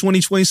rest until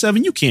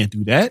 2027. You can't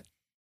do that.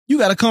 You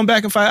got to come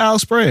back and fight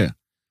Alex Pereira.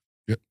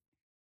 Yep.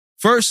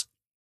 First,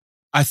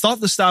 I thought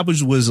the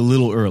stoppage was a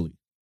little early.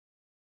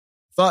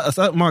 I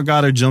thought Mark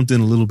Goddard jumped in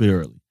a little bit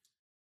early.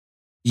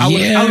 I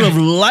would have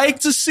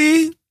liked to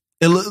see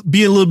it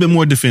be a little bit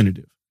more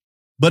definitive.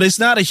 But it's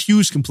not a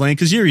huge complaint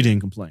because Yuri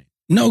didn't complain.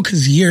 No,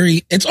 because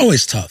Yuri, it's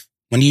always tough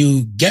when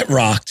you get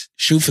rocked,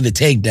 shoot for the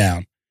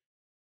takedown,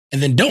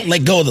 and then don't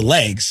let go of the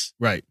legs.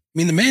 Right. I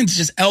mean, the man's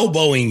just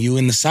elbowing you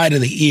in the side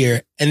of the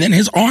ear, and then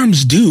his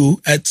arms do,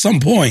 at some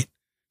point,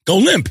 go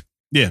limp.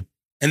 Yeah.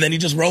 And then he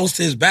just rolls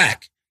to his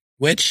back,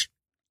 which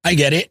I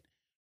get it.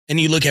 And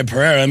you look at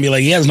Pereira and be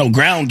like, he has no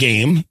ground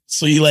game.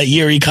 So you let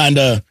Yuri kind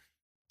of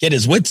get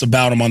his wits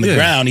about him on the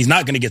ground. He's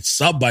not going to get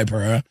subbed by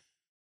Pereira.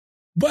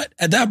 But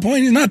at that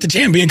point, he's not the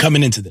champion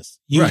coming into this.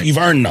 You've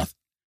earned nothing.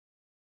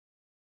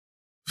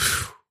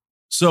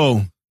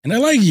 So, and I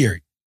like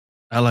Yuri.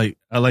 I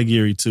like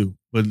Yuri too,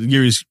 but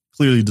Yuri's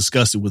clearly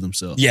disgusted with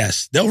himself.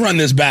 Yes, they'll run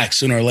this back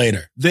sooner or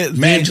later.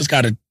 Man just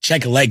got to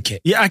check a leg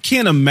kick. Yeah, I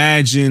can't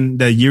imagine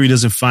that Yuri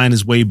doesn't find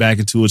his way back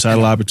into a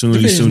title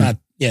opportunity soon.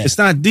 It's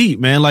not deep,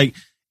 man. Like,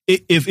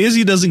 if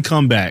Izzy doesn't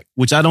come back,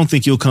 which I don't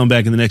think he'll come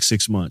back in the next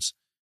 6 months,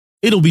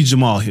 it'll be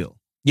Jamal Hill.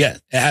 Yeah,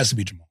 it has to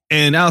be Jamal.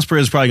 And Alex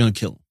Perez is probably going to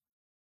kill him.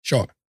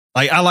 Sure.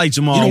 Like, I like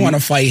Jamal. You don't want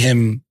to fight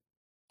him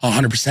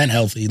 100%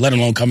 healthy, let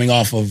alone coming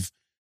off of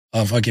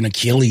a fucking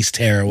Achilles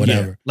tear or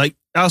whatever. Yeah. Like,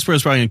 Alex Perez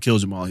is probably going to kill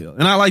Jamal Hill.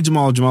 And I like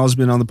Jamal. Jamal's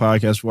been on the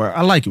podcast before.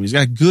 I like him. He's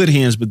got good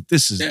hands, but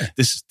this is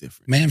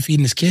different. Man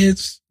feeding his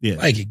kids. Yeah.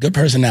 Like it. Good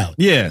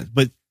personality. Yeah,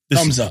 but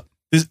thumbs up.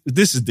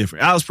 This is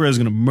different. Alex Perez is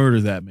going to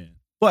murder that man.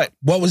 But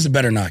what was the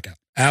better knockout?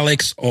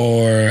 Alex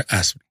or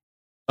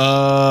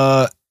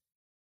Aspinall?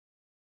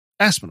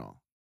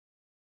 Aspinall.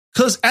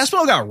 Because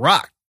Aspinall got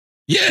rocked.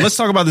 Yeah. Let's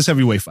talk about this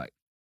heavyweight fight.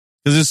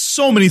 Because there's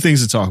so many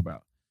things to talk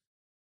about.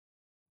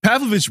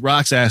 Pavlovich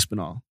rocks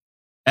Aspinall.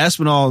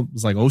 Aspinall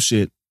was like, oh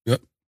shit.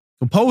 Yep.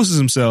 Composes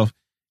himself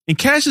and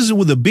catches it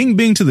with a bing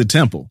bing to the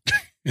temple.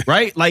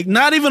 Right? Like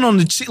not even on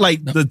the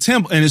the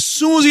temple. And as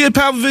soon as he hit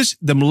Pavlovich,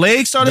 the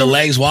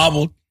legs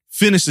wobbled.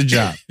 Finished the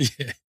job.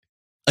 Yeah.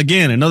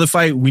 Again, another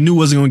fight we knew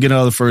wasn't going to get out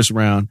of the first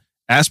round.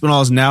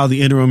 Aspinall is now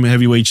the interim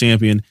heavyweight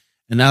champion.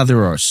 And now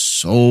there are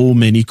so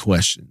many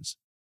questions.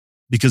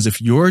 Because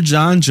if you're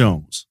John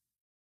Jones,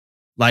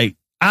 like,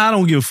 I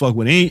don't give a fuck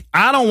what I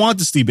don't want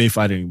the Stipe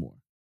fight anymore.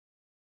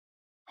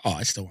 Oh,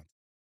 I still want it.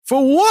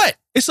 For what?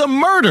 It's a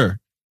murder.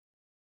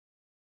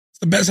 It's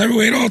the best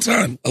heavyweight of all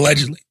time,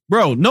 allegedly.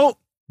 Bro, no.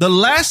 The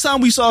last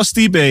time we saw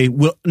Stipe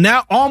will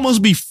now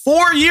almost be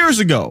 4 years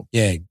ago.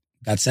 Yeah,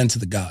 got sent to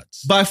the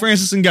gods. By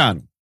Francis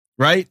Ngannou,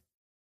 right?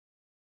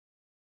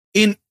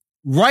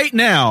 Right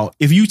now,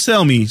 if you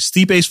tell me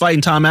Stipe's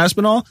fighting Tom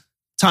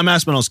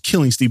Aspinall's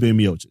killing Stipe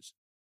Miocic.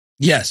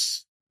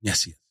 Yes.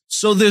 Yes, he is.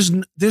 So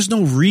there's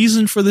no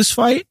reason for this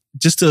fight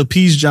just to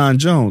appease John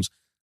Jones.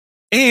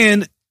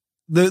 And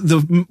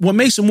the what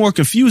makes it more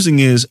confusing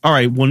is, all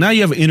right, well, now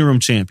you have an interim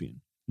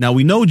champion. Now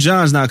we know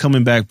John's not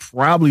coming back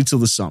probably till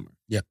the summer.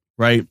 Yep.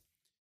 Right?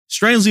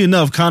 Strangely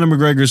enough, Conor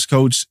McGregor's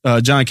coach,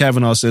 John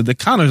Kavanaugh, said that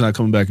Conor's not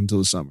coming back until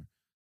the summer.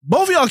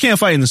 Both of y'all can't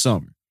fight in the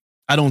summer,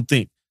 I don't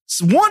think.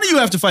 So one of you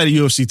have to fight at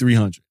UFC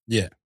 300.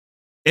 Yeah.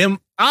 And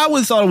I would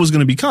have thought it was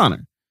going to be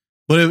Conor.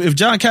 But if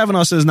John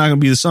Kavanaugh says it's not going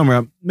to be the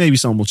summer, maybe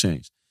something will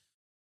change.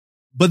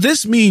 But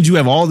this means you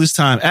have all this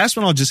time.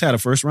 Aspinall just had a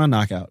first round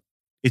knockout.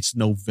 It's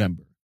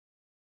November.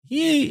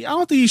 I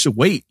don't think he should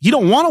wait. He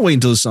don't want to wait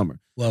until the summer.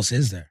 Who else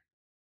is there?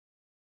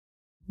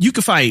 You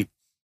could fight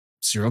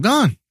Cyril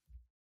Gane.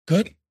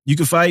 Good. You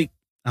could fight,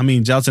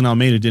 Jailton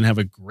Almeida didn't have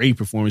a great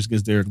performance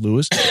against Derek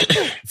Lewis.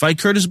 Fight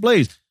Curtis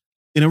Blaydes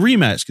in a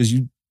rematch because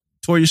you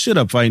tore your shit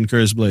up fighting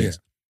Curtis Blaydes. Yeah.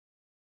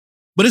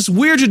 But it's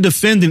weird to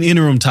defend an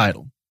interim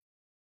title.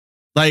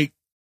 Like,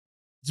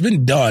 it's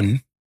been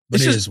done,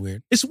 but it is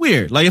weird. It's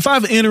weird. Like, if I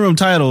have an interim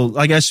title,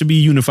 like, I should be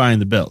unifying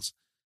the belts.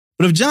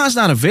 But if John's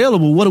not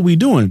available, what are we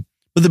doing?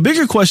 But the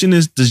bigger question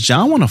is, does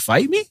John want to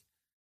fight me?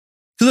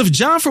 Because if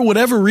John, for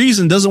whatever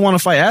reason, doesn't want to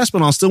fight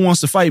Aspinall, still wants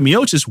to fight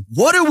Miocic,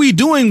 what are we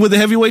doing with the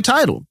heavyweight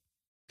title?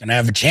 Gonna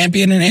have a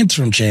champion and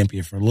interim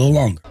champion for a little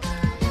longer.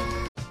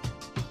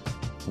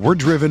 We're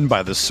driven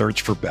by the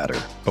search for better.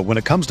 But when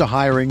it comes to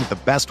hiring, the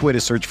best way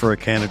to search for a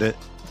candidate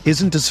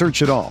isn't to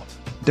search at all.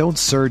 Don't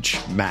search,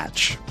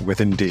 match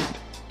with Indeed.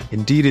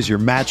 Indeed is your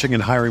matching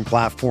and hiring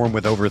platform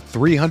with over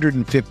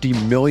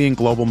 350 million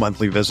global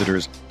monthly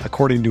visitors,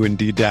 according to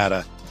Indeed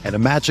data, and a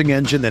matching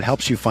engine that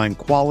helps you find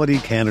quality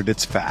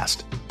candidates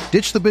fast.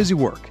 Ditch the busy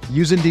work.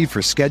 Use Indeed for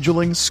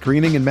scheduling,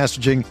 screening, and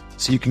messaging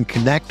so you can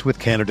connect with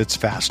candidates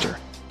faster.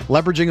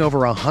 Leveraging over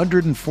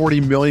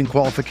 140 million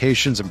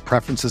qualifications and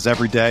preferences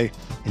every day,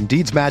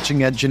 Indeed's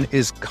matching engine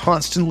is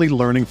constantly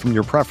learning from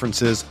your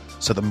preferences,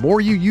 so the more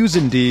you use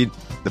Indeed,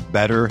 the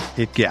better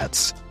it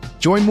gets.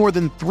 Join more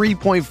than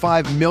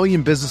 3.5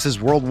 million businesses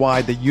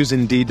worldwide that use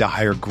Indeed to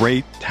hire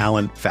great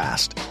talent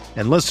fast.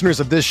 And listeners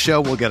of this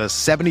show will get a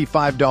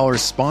 $75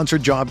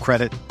 sponsored job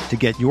credit to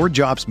get your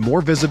jobs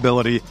more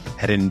visibility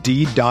at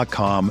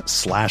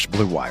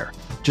Indeed.com/Blue Wire.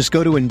 Just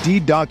go to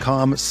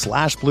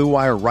Indeed.com/Blue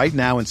Wire right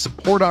now and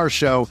support our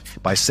show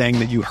by saying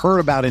that you heard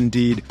about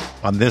Indeed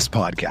on this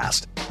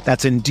podcast.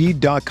 That's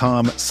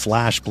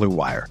Indeed.com/Blue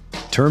Wire.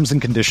 Terms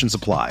and conditions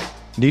apply.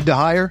 Need to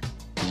hire?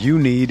 You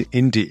need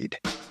Indeed.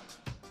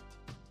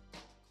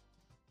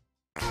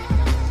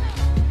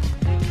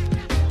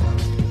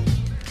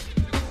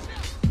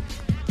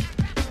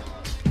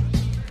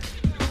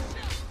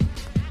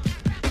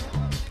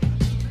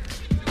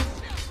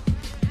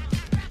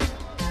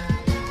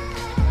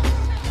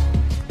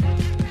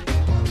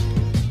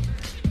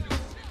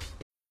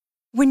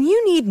 When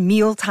you need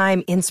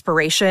mealtime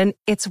inspiration,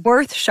 it's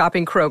worth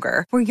shopping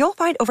Kroger, where you'll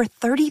find over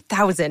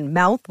 30,000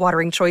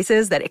 mouth-watering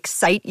choices that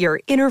excite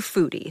your inner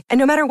foodie. And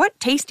no matter what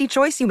tasty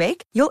choice you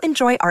make, you'll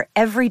enjoy our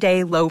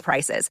everyday low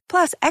prices,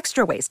 plus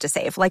extra ways to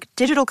save, like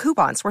digital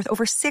coupons worth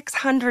over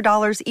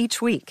 $600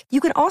 each week. You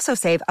can also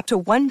save up to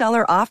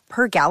 $1 off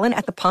per gallon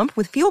at the pump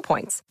with fuel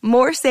points.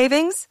 More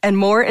savings and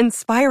more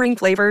inspiring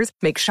flavors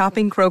make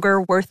shopping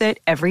Kroger worth it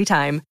every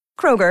time.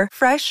 Kroger,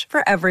 fresh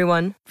for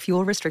everyone.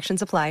 Fuel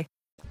restrictions apply.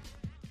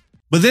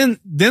 But then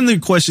the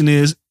question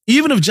is,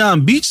 even if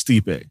John beats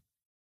Stipe,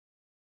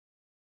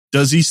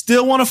 does he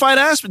still want to fight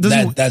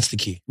Askren? That's the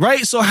key.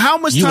 Right? So how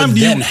much You time would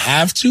do then you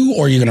have to,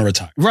 or you're going to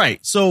retire?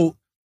 Right. So,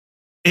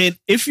 and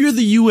if you're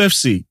the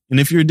UFC and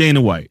if you're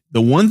Dana White,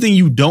 the one thing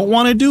you don't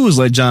want to do is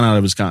let John out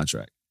of his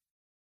contract.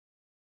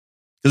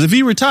 Because if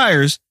he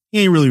retires,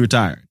 he ain't really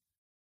retiring.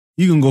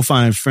 You can go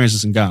find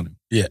Francis Ngannou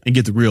and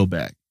get the real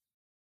bag.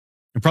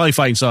 And probably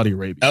fight in Saudi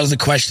Arabia. That was the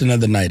question of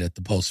the night at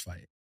the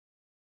post-fight.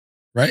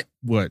 Right?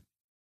 What?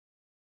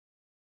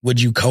 Would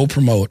you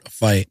co-promote a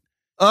fight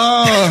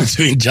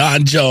between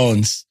John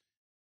Jones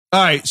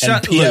all right,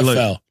 and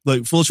PFL?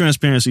 Look, full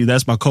transparency,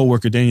 that's my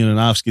coworker Daniel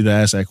Nanofsky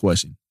that asked that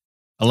question.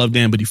 I love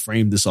Dan, but he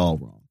framed this all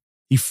wrong.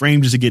 He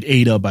framed it to get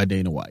ate up by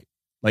Dana White.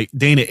 Like,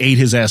 Dana ate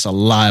his ass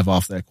alive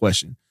off that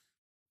question.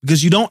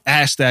 Because you don't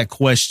ask that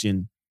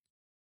question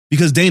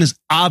because Dana's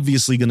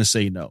obviously going to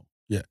say no.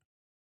 Yeah.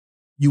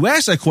 You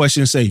ask that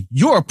question and say,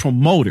 you're a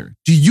promoter.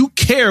 Do you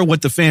care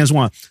what the fans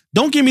want?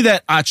 Don't give me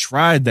that I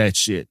tried that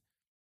shit.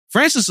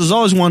 Francis has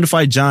always wanted to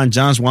fight John.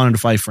 John's wanted to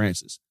fight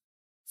Francis.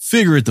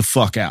 Figure it the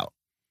fuck out.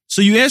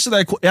 So you ask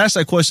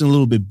that question a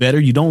little bit better.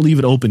 You don't leave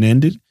it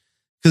open-ended.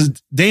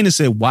 Because Dana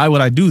said, why would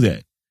I do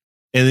that?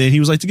 And then he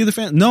was like, to get the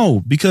fans.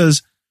 No,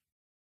 because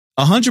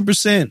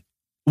 50%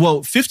 of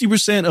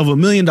 $1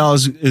 million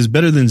is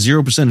better than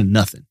 0% of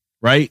nothing,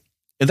 right?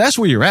 And that's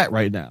where you're at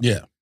right now.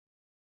 Yeah.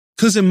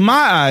 Because in my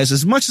eyes,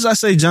 as much as I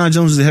say John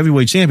Jones is the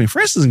heavyweight champion,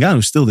 Francis Ngannou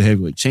is still the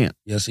heavyweight champ.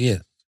 Yes, he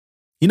is.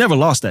 He never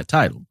lost that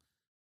title.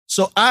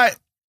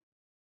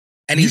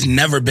 And he's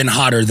never been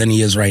hotter than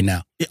he is right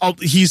now.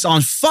 He's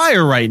on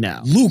fire right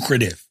now.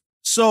 Lucrative.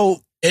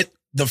 So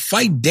the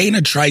fight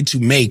Dana tried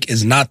to make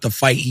is not the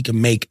fight he can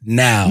make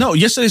now. No,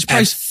 yesterday's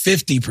price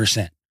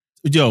 50%.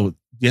 Yo,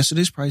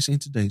 yesterday's price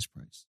ain't today's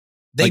price.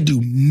 They do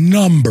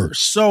numbers.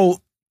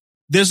 So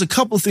there's a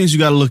couple things you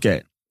got to look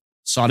at.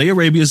 Saudi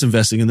Arabia is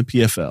investing in the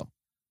PFL,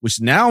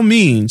 which now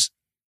means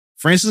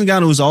Francis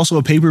Ngannou is also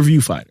a pay-per-view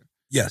fighter.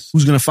 Yes.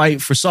 Who's going to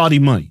fight for Saudi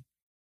money.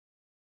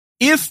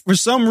 If for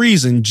some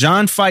reason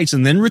John fights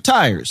and then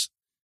retires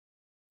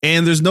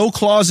and there's no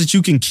clause that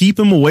you can keep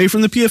him away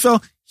from the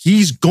PFL,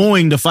 he's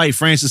going to fight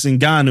Francis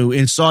Ngannou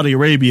in Saudi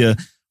Arabia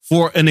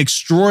for an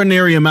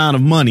extraordinary amount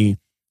of money.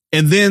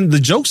 And then the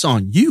joke's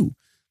on you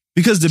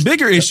because the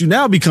bigger issue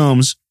now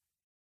becomes,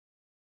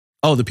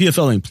 the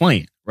PFL ain't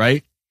playing,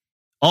 right?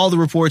 All the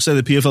reports say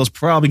the PFL is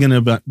probably going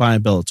to buy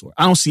Bellator.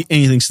 I don't see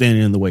anything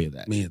standing in the way of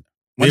that. Me either.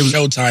 Once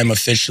Showtime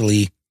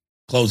officially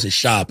closes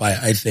shop,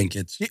 I think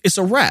it's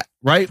a wrap,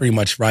 right? Pretty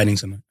much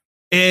writings in it.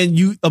 And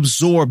you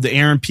absorb the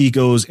Aaron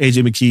Picos,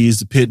 AJ McKees,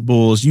 the Pit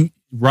Bulls,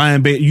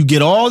 Ryan Bader, you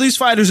get all these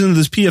fighters into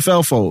this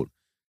PFL fold.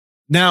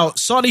 Now,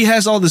 Saudi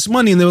has all this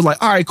money and they were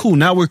like, all right, cool.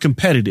 Now we're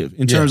competitive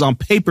in terms on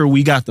paper.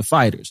 We got the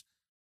fighters,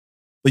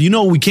 but you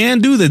know what we can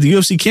do that the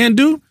UFC can't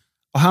do?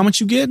 How much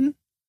you getting?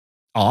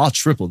 I'll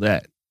triple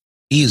that.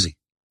 Easy.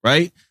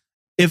 Right?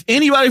 If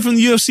anybody from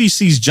the UFC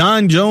sees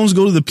John Jones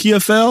go to the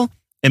PFL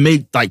and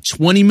make like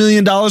 $20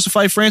 million to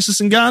fight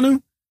Francis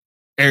Ngannou,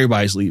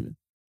 everybody's leaving.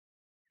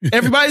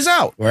 Everybody's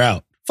out. We're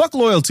out. Fuck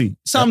loyalty.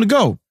 It's time to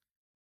go.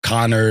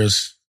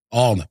 Connors,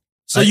 all of them.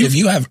 So if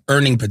you have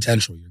earning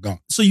potential, you're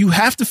gone. So you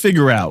have to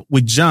figure out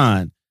with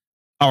John,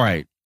 all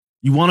right,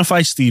 you want to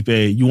fight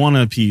Stipe, you want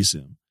to appease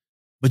him,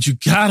 but you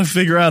got to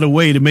figure out a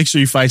way to make sure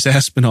he fights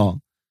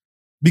Aspinall.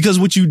 Because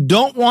what you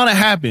don't want to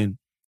happen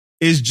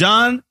is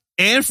John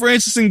and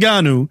Francis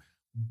Ngannou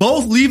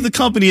both leave the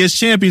company as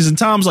champions and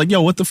Tom's like,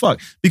 yo, what the fuck?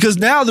 Because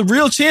now the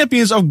real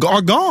champions are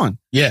gone.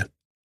 Yeah.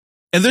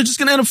 And they're just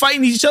going to end up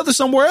fighting each other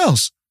somewhere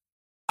else.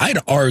 I'd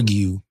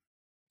argue,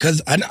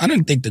 because I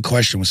didn't think the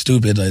question was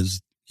stupid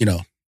as,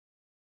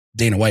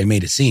 Dana White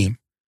made it seem.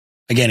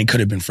 Again, it could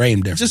have been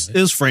framed differently.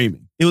 It was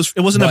framing. It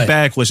wasn't a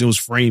bad question. It was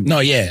framing. No,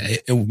 yeah,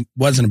 it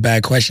wasn't a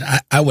bad question.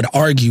 I would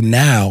argue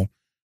now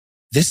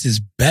this is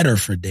better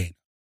for Dana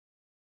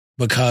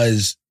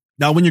because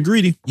now when you're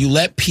greedy, you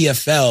let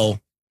PFL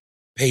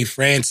pay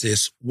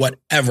Francis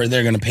whatever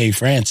they're going to pay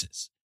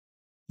Francis.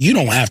 You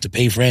don't have to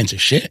pay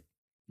Francis shit.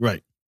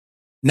 Right.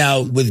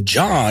 Now with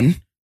John,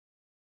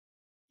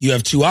 you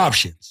have two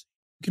options.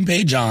 You can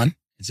pay John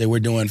and say we're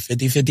doing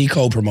 50-50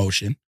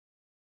 co-promotion.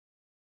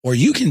 Or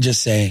you can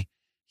just say,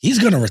 he's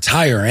going to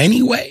retire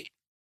anyway.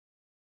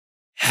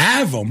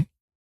 Have him.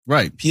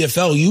 Right.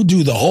 PFL, you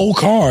do the whole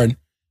card.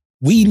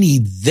 We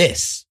need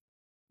this.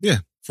 Yeah.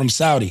 From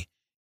Saudi.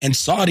 And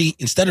Saudi,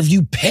 instead of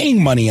you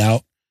paying money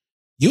out,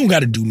 you don't got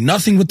to do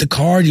nothing with the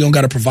card. You don't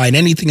got to provide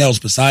anything else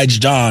besides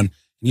John. And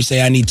you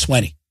say, I need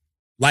 20.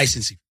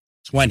 Licensing,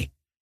 20.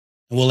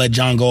 and we'll let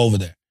John go over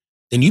there.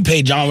 Then you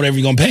pay John whatever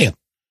you're going to pay him.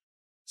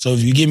 So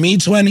if you give me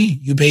 20,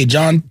 you pay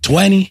John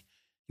 20,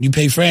 you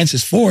pay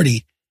Francis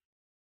 40,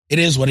 it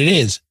is what it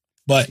is.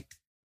 But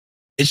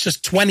it's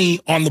just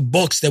 20 on the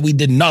books that we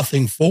did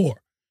nothing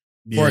for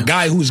a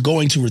guy who's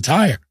going to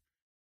retire.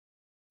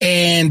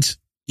 And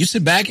you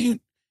sit back and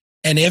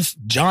if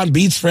John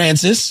beats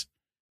Francis,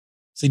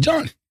 say,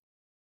 John,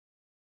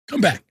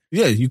 come back.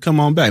 Yeah, you come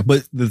on back.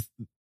 But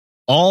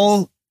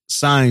all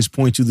signs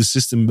point to the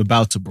system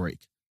about to break.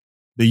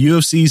 The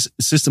UFC's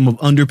system of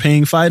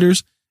underpaying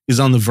fighters is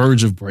on the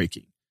verge of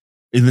breaking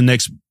in the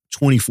next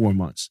 24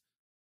 months.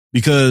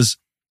 Because,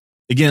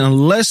 again,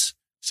 unless...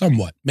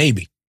 Somewhat,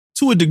 maybe.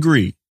 To a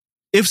degree.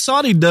 If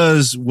Saudi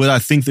does what I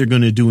think they're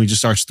going to do and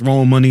just starts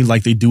throwing money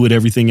like they do with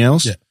everything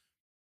else,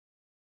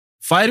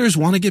 fighters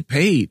want to get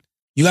paid.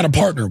 You got to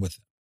partner with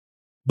them.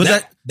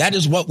 But that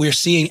is what we're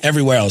seeing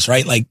everywhere else,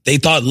 right? Like they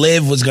thought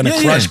Liv was going to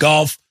crush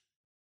golf.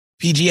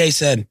 PGA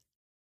said,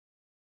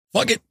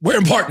 fuck it, we're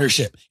in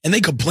partnership. And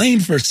they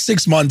complained for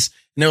 6 months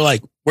and they were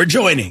like, we're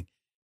joining.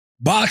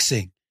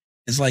 Boxing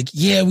is like,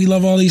 yeah, we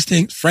love all these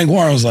things. Frank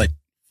Warren was like,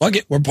 fuck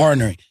it, we're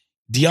partnering.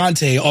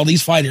 Deontay, all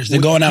these fighters, they're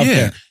going out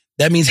there.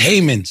 That means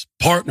Heyman's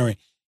partnering.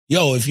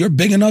 Yo, if you're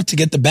big enough to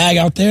get the bag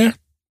out there,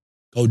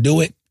 go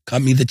do it.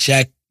 Cut me the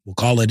check. We'll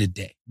call it a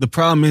day. The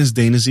problem is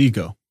Dana's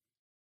ego.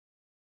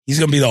 He's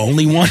going to be the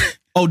only one.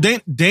 Oh,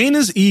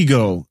 Dana's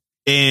ego.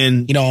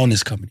 And he don't own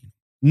this company.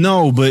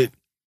 No, but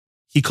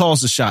he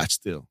calls the shot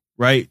still,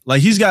 right?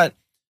 Like he's got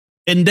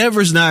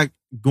Endeavor's not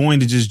going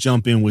to just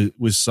jump in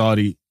with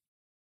Saudi.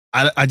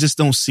 I just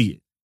don't see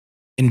it.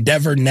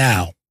 Endeavor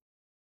now.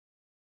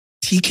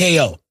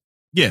 TKO.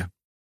 Yeah.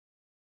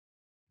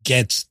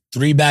 Gets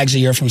 3 bags a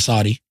year from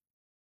Saudi.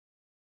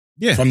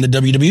 Yeah. From the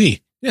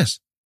WWE. Yes.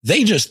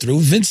 They just threw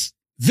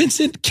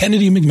Vincent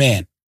Kennedy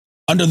McMahon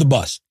under the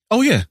bus.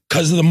 Oh, yeah.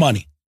 Because of the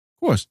money.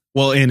 Of course.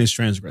 Well, and his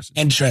transgression.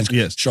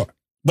 Yes. Sure.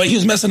 But he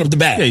was messing up the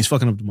bag. Yeah, he's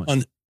fucking up the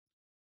money.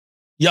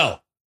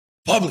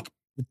 Public,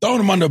 we're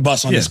throwing him under a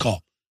bus on this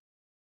call.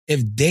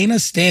 If Dana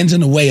stands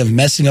in the way of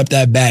messing up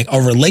that bag,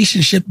 a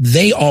relationship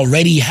they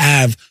already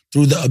have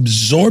through the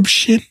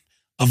absorption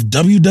of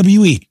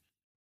WWE,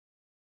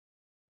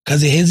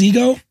 because of his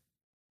ego,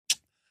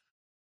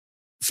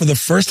 for the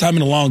first time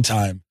in a long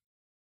time,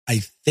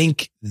 I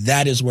think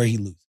that is where he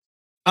loses.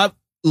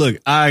 Look,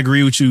 I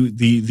agree with you.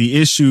 The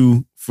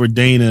issue for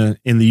Dana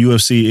in the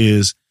UFC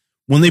is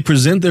when they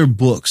present their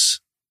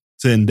books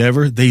to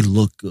Endeavor, they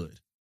look good.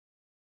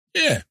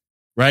 Yeah.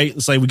 Right?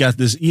 It's like we got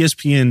this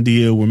ESPN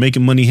deal. We're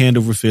making money hand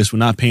over fist. We're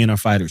not paying our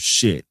fighters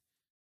shit.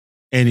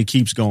 And it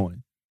keeps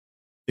going.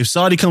 If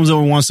Saudi comes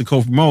over and wants to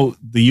co-promote,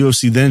 the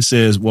UFC then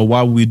says, well,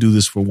 why would we do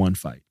this for one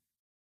fight?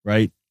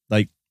 Right?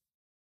 Like,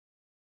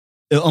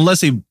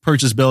 unless they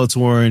purchase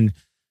Bellator and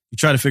you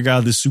try to figure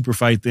out this super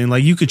fight thing,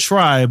 like you could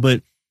try,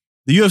 but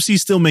the UFC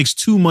still makes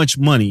too much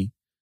money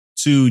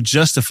to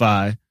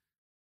justify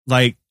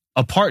like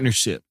a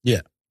partnership.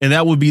 Yeah. And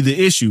that would be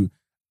the issue.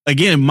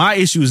 Again, my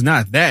issue is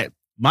not that.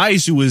 My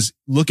issue is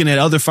looking at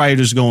other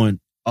fighters going,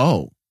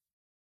 oh.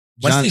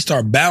 Once they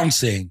start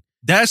bouncing,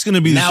 that's going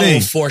to be the thing. Now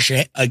we'll force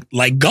you,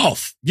 like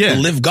golf. Yeah.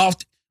 Live golf.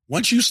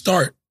 Once you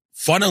start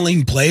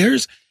funneling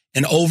players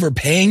and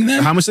overpaying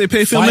them. How much they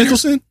pay Phil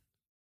Mickelson?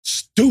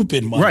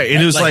 Stupid money. Right.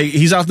 And it was like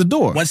he's out the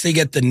door. Once they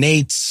get the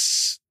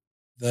Nates,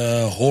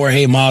 the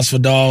Jorge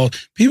Masvidal,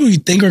 people you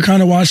think are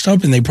kind of washed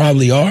up, and they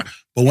probably are.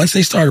 But once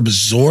they start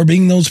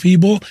absorbing those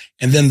people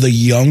and then the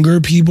younger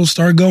people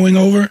start going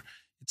over,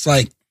 it's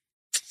like,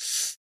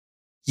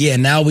 yeah,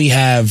 now we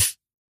have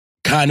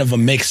kind of a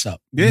mix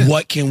up. Yeah.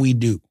 What can we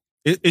do?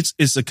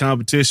 It's a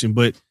competition,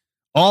 but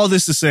all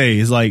this to say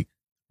is like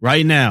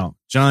right now,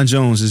 John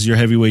Jones is your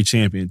heavyweight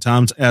champion.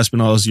 Tom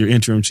Aspinall is your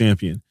interim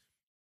champion.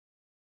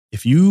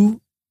 I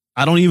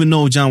don't even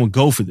know if John would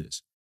go for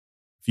this.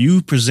 If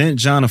you present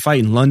John a fight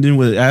in London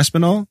with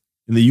Aspinall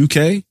in the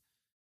UK,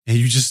 and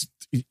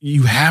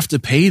you have to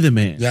pay the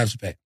man. You have to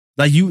pay.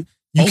 Like you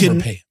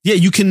can,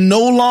 you can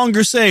no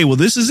longer say, well,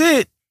 this is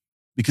it,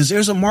 because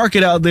there's a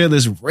market out there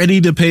that's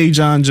ready to pay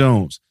John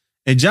Jones.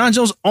 And John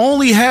Jones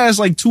only has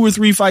like 2 or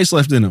 3 fights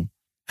left in him.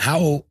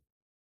 How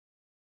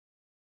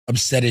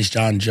upset is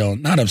John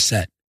Jones? Not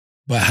upset,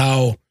 but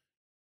how,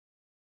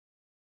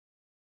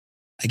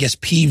 I guess,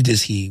 peeved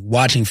is he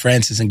watching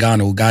Francis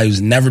Ngannou, a guy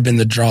who's never been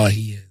the draw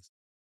he is,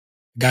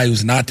 a guy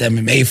who's not the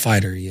MMA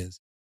fighter he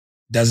is,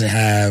 doesn't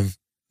have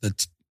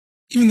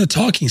even the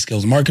talking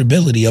skills,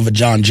 marketability of a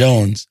John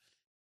Jones,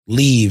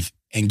 leave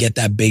and get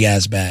that big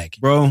ass bag,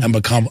 bro, and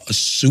become a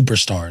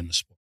superstar in the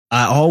sport.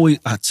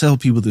 I tell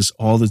people this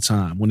all the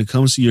time. When it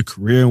comes to your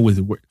career and with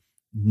work,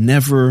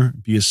 never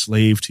be a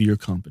slave to your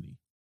company.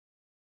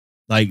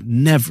 Like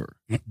never.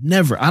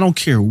 I don't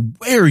care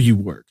where you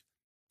work.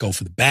 Go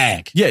for the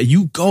bag. Yeah,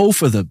 you go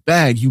for the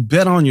bag. You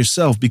bet on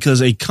yourself,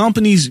 because a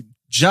company's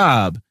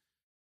job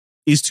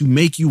is to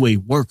make you a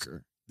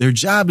worker. Their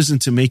job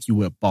isn't to make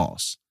you a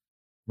boss,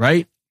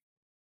 right?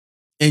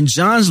 And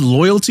John's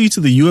loyalty to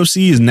the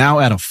UFC is now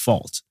at a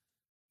fault.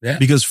 Yeah.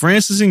 Because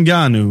Francis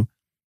Ngannou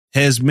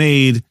has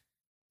made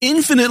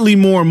infinitely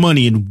more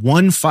money in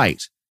one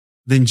fight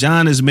than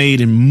John has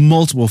made in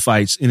multiple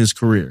fights in his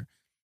career.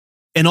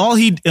 And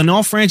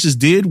all Francis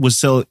did was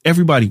tell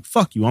everybody,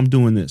 fuck you, I'm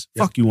doing this.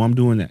 Yep. Fuck you, I'm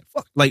doing that.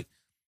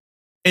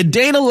 And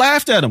Dana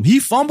laughed at him. He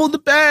fumbled the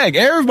bag.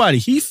 Everybody,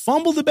 he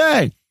fumbled the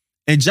bag.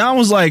 And John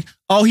was like,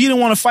 oh, he didn't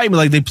want to fight me.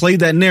 Like, they played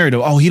that narrative.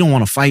 Oh, he don't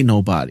want to fight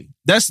nobody.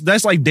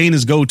 That's like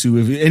Dana's go-to.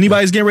 If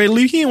anybody's getting ready to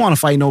leave, he didn't want to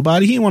fight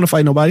nobody. He didn't want to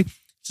fight nobody.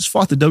 Just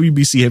fought the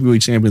WBC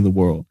heavyweight champion of the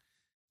world.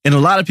 In a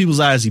lot of people's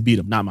eyes, he beat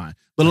him. Not mine.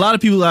 But a lot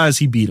of people's eyes,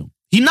 he beat him.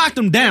 He knocked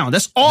him down.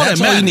 That's all that matters.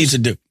 That's all you need to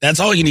do. That's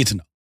all you need to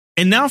know.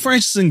 And now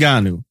Francis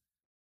Ngannou,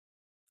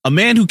 a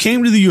man who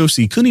came to the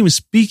UFC, couldn't even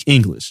speak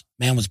English.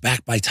 Man was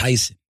backed by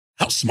Tyson.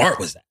 How smart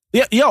was that?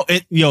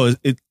 Yeah,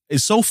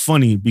 it's so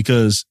funny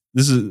because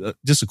this is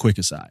just a quick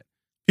aside.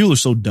 People are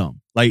so dumb.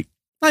 Like,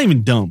 not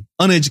even dumb,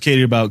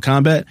 uneducated about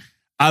combat.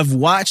 I've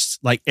watched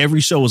like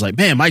every show was like,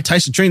 man, Mike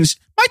Tyson trained this.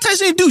 Mike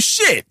Tyson didn't do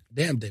shit.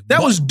 Damn,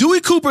 that was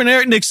Dewey Cooper and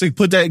Eric Nixon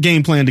put that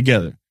game plan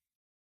together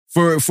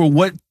for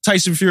what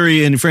Tyson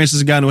Fury and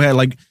Francis Ngannou had.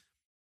 Like,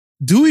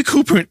 Dewey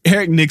Cooper and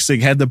Eric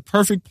Nixon had the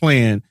perfect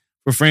plan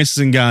for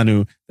Francis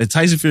Ngannou that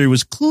Tyson Fury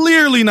was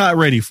clearly not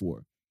ready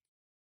for.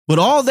 But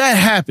all that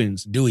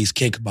happens. Dewey's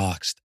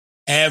kickboxed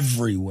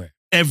everywhere.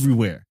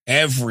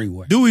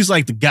 Dewey's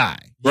like the guy,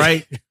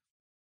 right?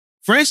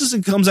 Francis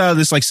comes out of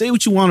this, like, say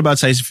what you want about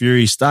Tyson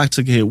Fury. Stock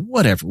took a hit,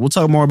 whatever. We'll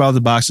talk more about the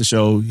boxing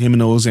show. Him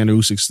and Alexander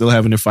Usyk still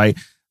having their fight.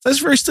 Tyson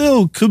Fury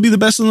still could be the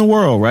best in the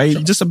world, right?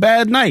 Sure. Just a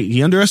bad night.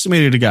 He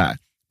underestimated the guy.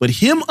 But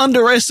him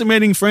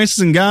underestimating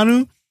Francis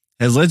Ngannou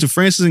has led to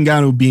Francis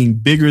Ngannou being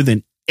bigger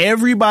than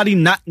everybody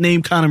not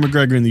named Conor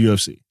McGregor in the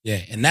UFC.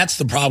 Yeah, and that's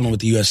the problem with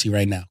the UFC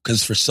right now.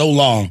 Because for so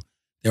long,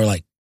 they were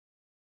like,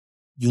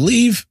 you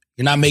leave,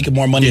 you're not making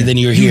more money than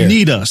you're here. You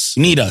need us.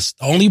 The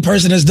only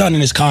person that's done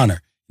it is Conor.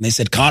 And they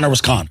said Conor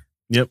was Conor.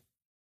 Yep.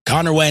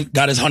 Conor went,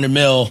 got his 100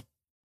 mil.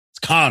 It's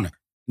Conor.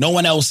 No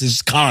one else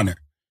is Conor.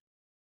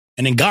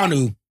 And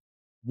Ngannou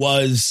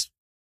was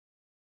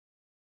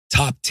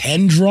top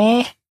 10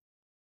 draw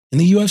in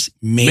the UFC.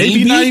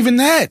 Maybe not even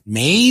that.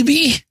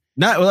 Maybe.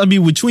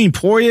 Between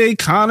Poirier,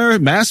 Conor,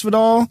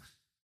 Masvidal,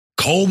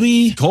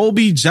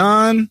 Colby,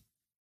 John,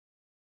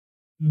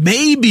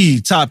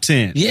 maybe top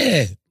 10.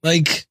 Yeah.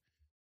 Like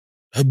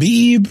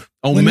Habib,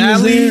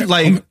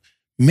 O'Malley,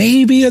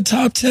 maybe a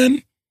top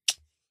 10.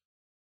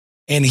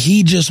 And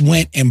he just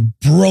went and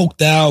broke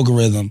the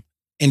algorithm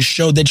and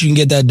showed that you can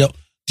get that dough.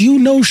 Do you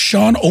know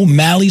Sean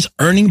O'Malley's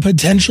earning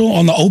potential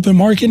on the open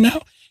market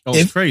now? Oh,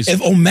 it's crazy.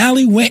 If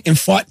O'Malley went and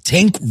fought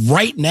Tank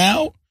right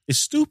now, it's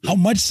stupid. How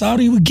much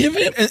Saudi would give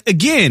him? And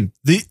again,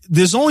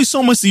 there's only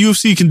so much the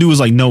UFC can do is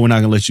like, no, we're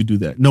not going to let you do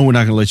that. No, we're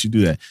not going to let you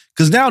do that.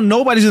 Because now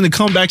nobody's going to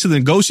come back to the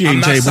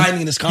negotiating table. I'm not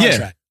signing this contract.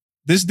 Yeah,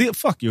 this deal,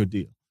 fuck your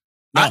deal.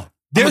 No, I'm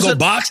going to go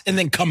box and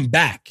then come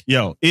back.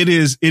 Yo, it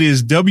is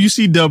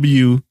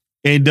WCW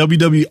and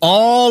WWE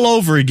all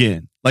over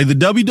again. Like the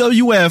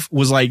WWF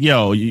was like,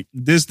 yo,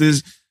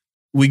 this,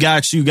 we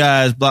got you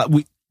guys, but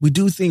we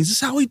do things.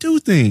 This is how we do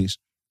things.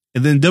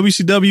 And then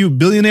WCW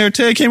billionaire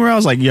Ted came around. I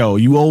was like, yo,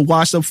 you old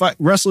washed up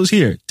wrestlers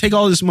here. Take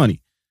all this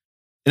money.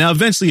 And now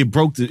eventually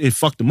it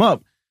fucked them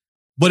up.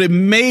 But it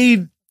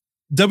made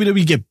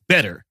WWE get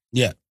better.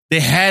 Yeah. They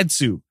had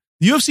to.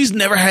 The UFC's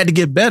never had to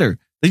get better.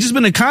 They've just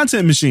been a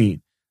content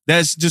machine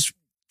that's just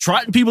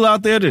trotting people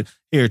out there to,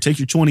 here, take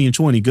your 20 and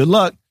 20. Good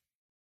luck.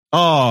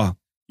 Oh,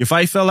 your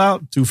fight fell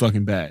out? Too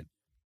fucking bad.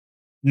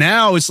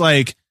 Now it's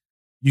like,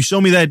 you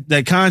show me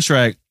that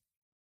contract,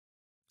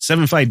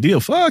 7-fight deal.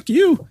 Fuck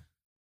you.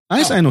 I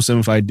ain't signing no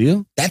 7-fight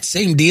deal. That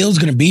same deal is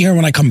going to be here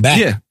when I come back.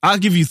 Yeah, I'll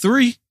give you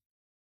 3.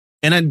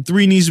 And then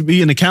 3 needs to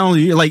be in the calendar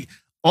year. Like,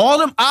 all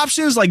them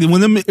options, like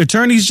when them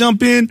attorneys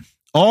jump in,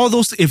 all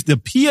those, if the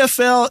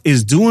PFL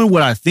is doing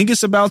what I think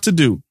it's about to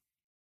do,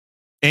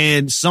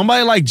 and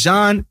somebody like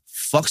John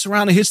fucks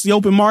around and hits the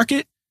open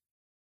market,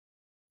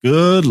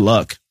 good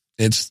luck.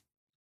 It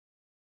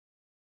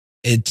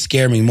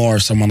scared me more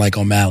if someone like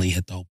O'Malley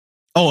hit the open.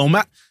 Oh,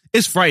 O'Malley.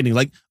 It's frightening.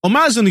 Like,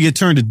 O'Malley's going to get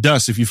turned to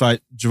dust if you fight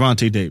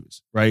Gervonta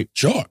Davis, right?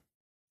 Sure.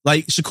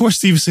 Like, Shakur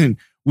Stevenson,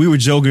 we were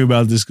joking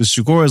about this because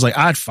Shakur is like,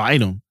 I'd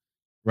fight him,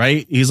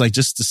 right? He's like,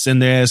 just to send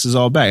their asses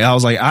all back. I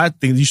was like, I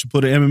think you should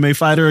put an MMA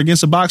fighter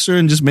against a boxer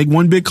and just make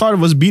one big card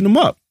of us beating him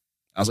up.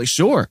 I was like,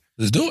 sure.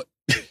 Let's do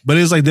it. But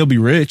it's like, they'll be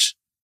rich,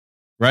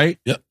 right?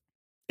 Yep.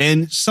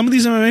 And some of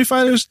these MMA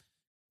fighters,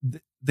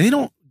 they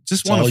don't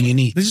just want to.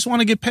 They just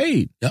want to get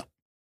paid. Yep.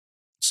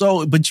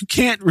 So, but you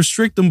can't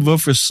restrict them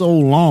for so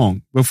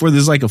long before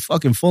there's like a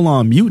fucking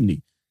full-on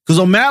mutiny. Because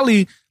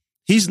O'Malley,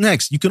 he's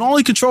next. You can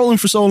only control him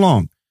for so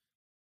long.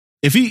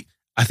 I think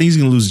he's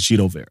going to lose to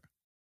Cheeto Vera.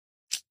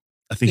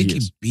 I think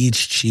he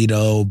beats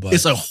Cheeto, but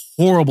it's a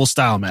horrible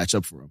style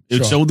matchup for him.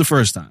 It showed the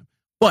first time.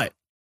 But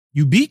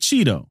you beat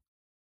Cheeto.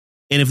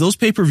 And if those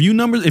pay-per-view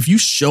numbers, if you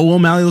show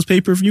O'Malley those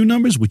pay-per-view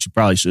numbers, which you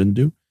probably shouldn't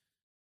do,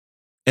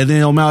 and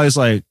then O'Malley's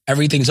like,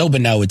 everything's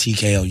open now with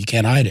TKO. You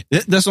can't hide it.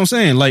 That's what I'm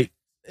saying. Like,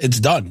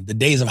 it's done. The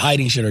days of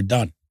hiding shit are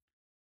done.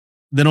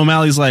 Then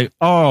O'Malley's like,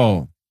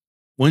 oh,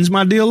 when's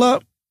my deal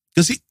up?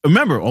 Because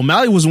remember,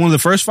 O'Malley was one of the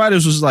first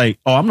fighters who was like,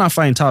 oh, I'm not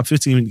fighting top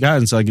 15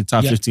 guys until I get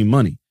top 15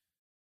 money.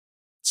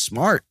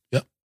 Smart.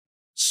 Yep.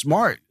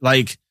 Smart.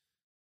 Like,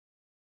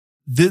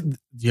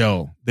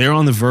 they're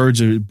on the verge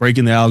of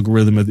breaking the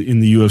algorithm in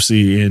the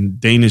UFC, and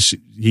Danish,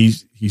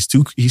 he's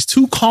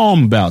too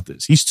calm about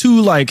this. He's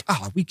too like,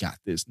 we got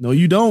this. No,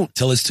 you don't.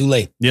 Till it's too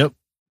late. Yep.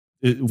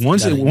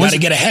 Once gotta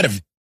get ahead of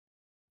it.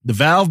 The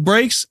valve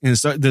breaks and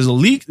there's a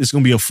leak, it's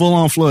going to be a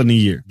full-on flood in a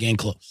year. Getting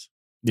close.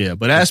 Yeah,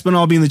 but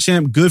Aspinall being the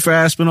champ, good for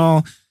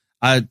Aspinall.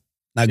 Not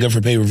good for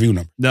pay-per-view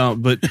number. No,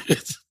 but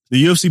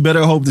the UFC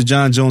better hope that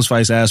John Jones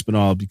fights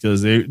Aspinall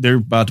because they're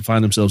about to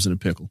find themselves in a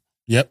pickle.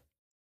 Yep.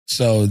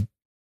 So,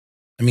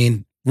 I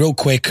mean, real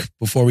quick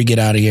before we get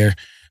out of here,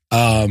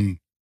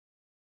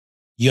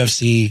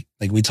 UFC,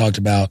 like we talked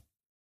about,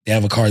 they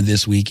have a card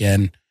this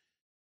weekend.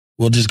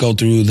 We'll just go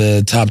through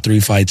the top 3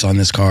 fights on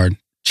this card.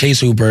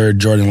 Chase Hooper,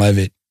 Jordan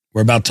Leavitt.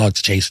 We're about to talk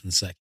to Chase in a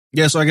second.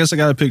 Yeah, so I guess I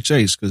got to pick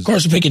Chase. Of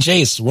course, we're picking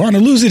Chase. We're on a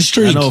losing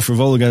streak. I know,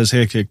 Frivola got his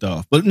head kicked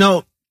off. But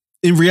no,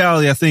 in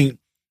reality, I think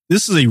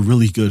this is a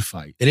really good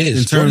fight. It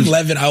is. Jordan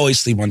Leavitt, I always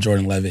sleep on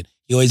Jordan Leavitt.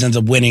 He always ends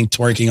up winning,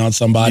 twerking on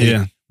somebody.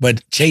 Yeah.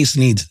 But Chase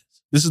needs this.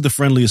 This is the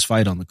friendliest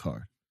fight on the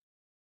card.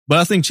 But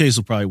I think Chase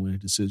will probably win a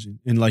decision.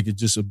 And like it's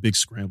just a big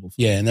scramble.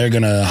 Yeah, and they're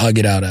going to hug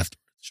it out after.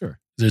 Sure.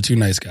 They're two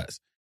nice guys.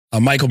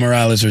 Michael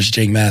Morales versus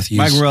Jake Matthews.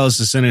 Michael Morales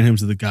is sending him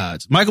to the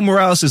gods. Michael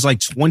Morales is like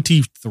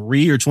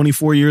 23 or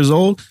 24 years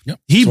old. Yep.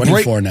 He's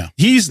 24 now.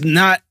 He's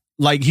not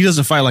like, he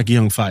doesn't fight like a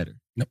young fighter.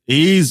 Nope.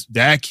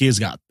 That kid's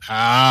got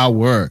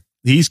power.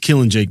 He's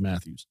killing Jake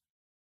Matthews.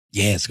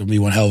 Yeah, it's going to be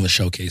one hell of a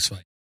showcase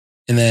fight.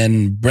 And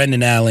then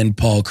Brendan Allen,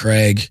 Paul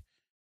Craig.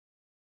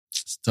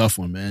 It's a tough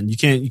one, man. You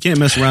can't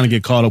mess around and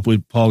get caught up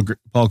with Paul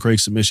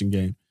Craig's submission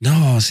game.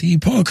 No, see,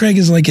 Paul Craig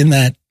is like in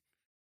that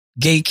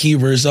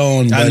gatekeeper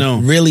zone, but I know.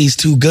 Really he's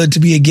too good to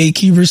be a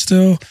gatekeeper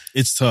still.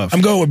 It's tough.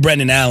 I'm going with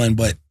Brendan Allen,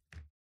 but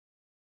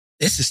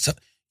this is tough.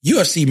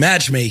 UFC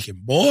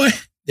matchmaking, boy.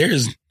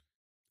 There's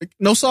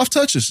no soft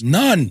touches.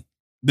 None.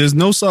 There's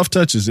no soft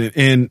touches.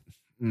 And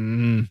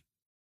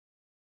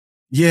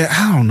yeah,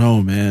 I don't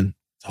know, man.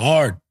 It's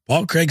hard.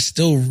 Paul Craig's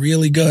still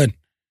really good.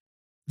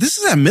 This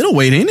is at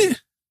middleweight, ain't it?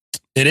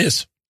 It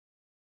is.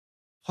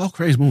 Paul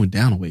Craig's moving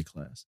down a weight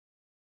class.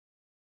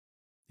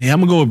 Yeah, I'm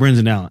going to go with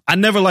Brendan Allen. I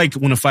never like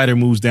when a fighter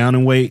moves down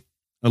in weight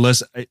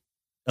unless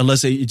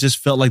it just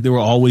felt like they were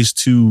always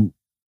too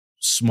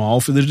small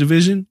for the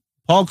division.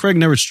 Paul Craig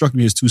never struck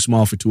me as too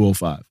small for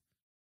 205.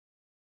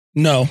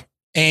 No.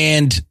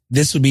 And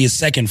this would be his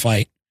second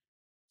fight.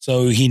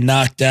 So he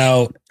knocked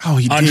out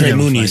Andre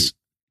Muniz.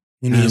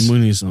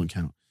 Muniz don't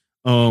count.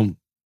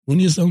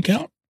 Muniz don't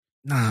count?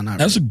 Nah, not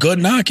That's really. a good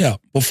knockout.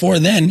 Before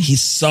then, he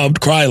subbed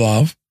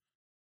Krylov.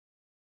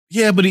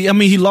 Yeah, but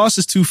he lost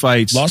his 2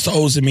 fights. Lost to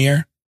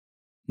Ozdemir.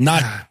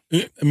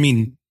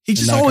 He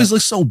just always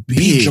looks so big.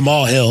 Beat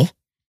Jamal Hill.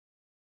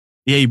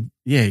 Yeah,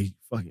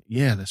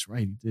 that's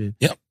right. He did.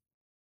 Yep.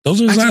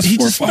 Those are his last 4 fights. He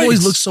just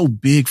always looks so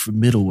big for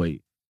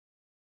middleweight.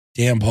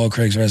 Damn, Paul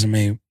Craig's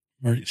resume.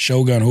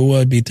 Shogun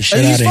Hua beat the shit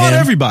out of him. He's fought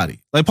everybody.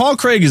 Like Paul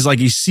Craig is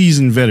like a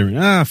seasoned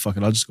veteran. Fuck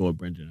it. I'll just go with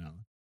Brendan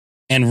Allen.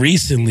 And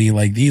recently,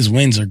 like these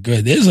wins are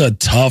good. This is a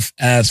tough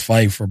ass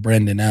fight for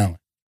Brendan Allen.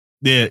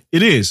 Yeah,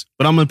 it is.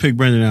 But I'm going to pick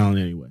Brendan Allen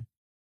anyway.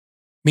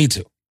 Me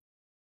too.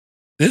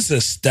 This is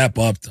a step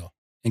up though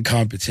in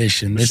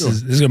competition. This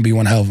is going to be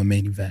one hell of a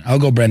main event. I'll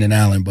go Brendan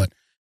Allen, but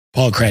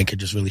Paul Craig could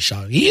just really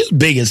shock. He's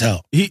big as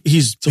hell.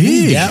 He's to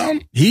big. Move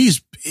down.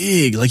 He's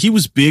big. Like he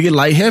was big and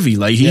light heavy.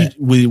 Like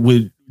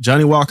with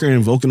Johnny Walker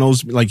and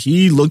Volkanovski, like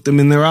he looked them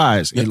in their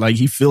eyes. Yeah. Like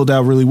he filled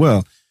out really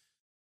well.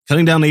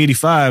 Cutting down to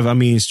 85,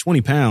 it's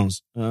 20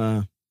 pounds.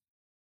 We'll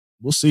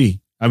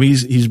see.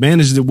 He's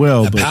managed it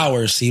well. The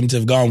power seemed to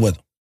have gone with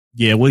him.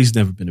 Yeah, well, he's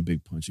never been a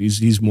big puncher.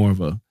 He's more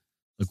of a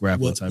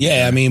grappler type.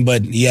 Yeah, of guy.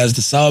 But he has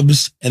the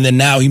subs, and then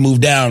now he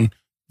moved down,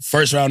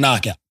 first round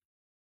knockout.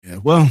 Yeah,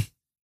 well,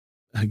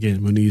 again,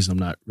 Muniz, I'm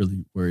not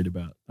really worried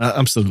about.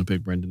 I'm still going to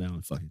pick Brendan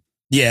Allen. Fuck it.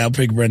 Yeah, I'll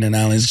pick Brendan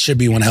Allen. It should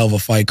be one hell of a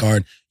fight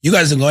card. You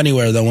guys don't go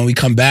anywhere, though. When we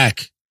come back,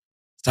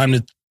 it's time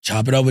to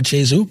chop it up with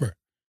Chase Hooper.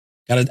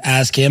 Got to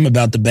ask him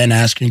about the Ben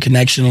Askren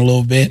connection a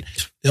little bit.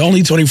 They're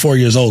only 24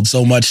 years old,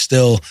 so much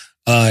still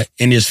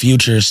in his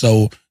future.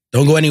 So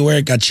don't go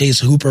anywhere. Got Chase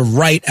Hooper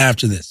right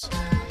after this.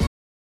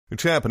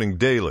 It's happening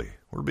daily.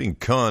 We're being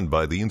conned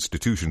by the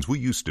institutions we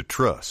used to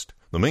trust.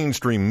 The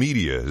mainstream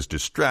media is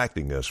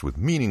distracting us with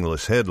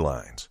meaningless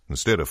headlines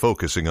instead of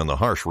focusing on the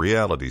harsh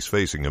realities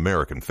facing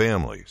American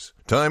families.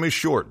 Time is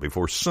short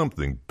before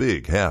something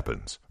big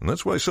happens, and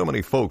that's why so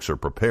many folks are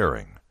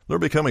preparing. They're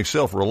becoming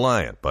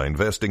self-reliant by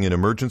investing in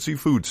emergency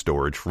food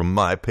storage from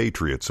My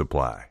Patriot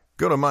Supply.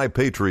 Go to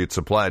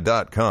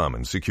MyPatriotSupply.com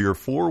and secure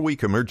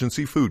 4-week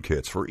emergency food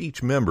kits for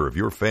each member of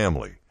your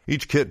family.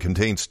 Each kit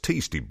contains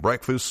tasty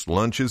breakfasts,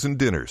 lunches, and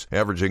dinners,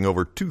 averaging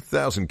over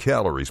 2,000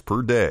 calories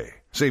per day.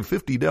 Save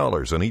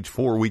 $50 on each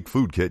 4-week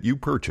food kit you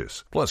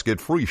purchase. Plus, get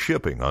free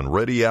shipping on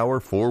Ready Hour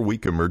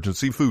 4-week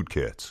emergency food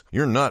kits.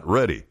 You're not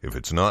ready if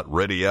it's not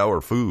Ready Hour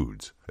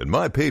foods. At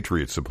My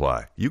Patriot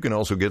Supply, you can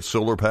also get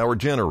solar power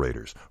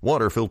generators,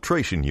 water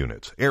filtration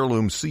units,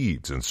 heirloom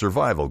seeds, and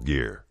survival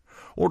gear.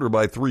 Order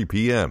by 3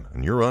 p.m.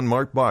 and your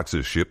unmarked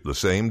boxes ship the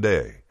same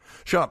day.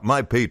 Shop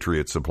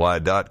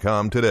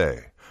MyPatriotSupply.com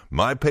today.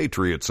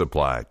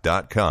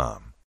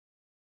 MyPatriotSupply.com.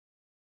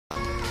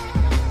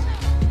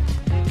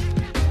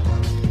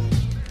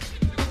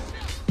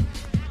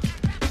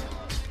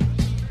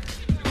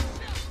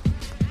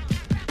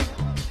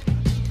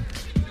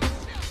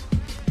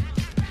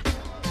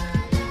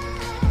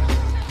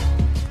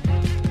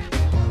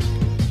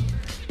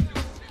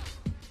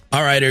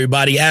 All right,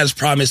 everybody. As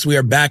promised, we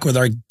are back with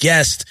our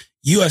guest,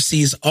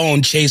 UFC's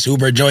own Chase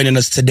Hooper, joining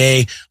us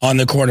today on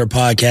the Corner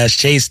Podcast.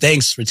 Chase,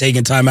 thanks for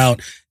taking time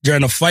out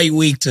during a fight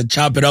week to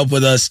chop it up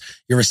with us.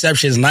 Your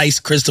reception is nice,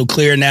 crystal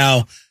clear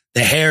now.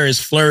 The hair is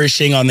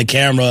flourishing on the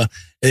camera.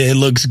 It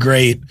looks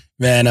great,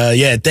 man.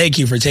 Thank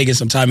you for taking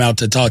some time out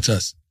to talk to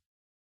us.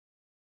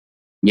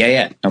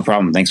 Yeah, no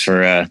problem. Thanks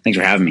for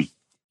having me.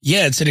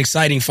 Yeah, it's an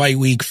exciting fight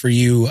week for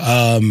you.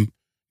 I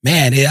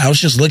was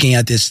just looking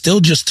at this,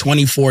 still just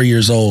 24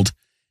 years old.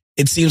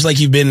 It seems like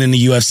you've been in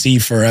the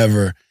UFC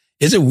forever.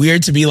 Is it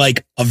weird to be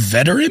like a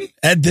veteran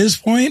at this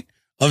point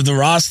of the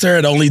roster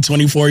at only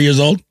 24 years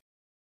old?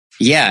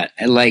 Yeah,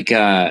 like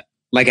I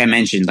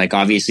mentioned, like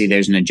obviously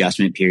there's an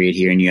adjustment period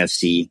here in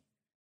UFC.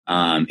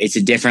 It's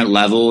a different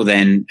level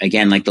than,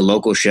 again, like the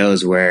local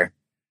shows where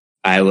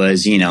I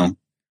was,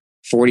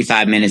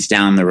 45 minutes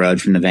down the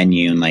road from the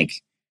venue, and like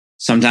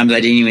sometimes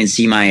I didn't even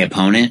see my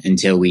opponent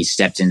until we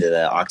stepped into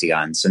the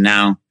octagon. So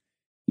now,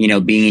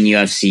 being in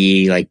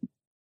UFC, like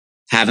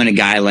having a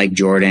guy like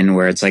Jordan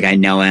where it's like, I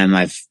know him,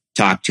 I've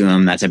talked to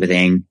him, that type of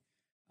thing.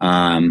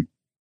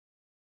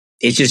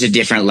 It's just a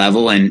different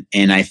level. And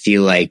I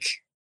feel like,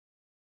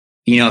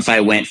 if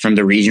I went from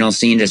the regional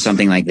scene to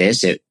something like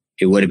this, it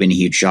would have been a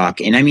huge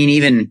shock. And I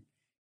mean,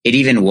 it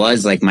even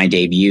was like my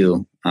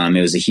debut.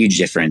 It was a huge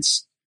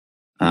difference.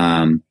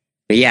 But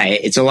yeah,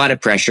 it's a lot of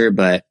pressure,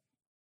 but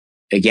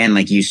again,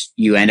 like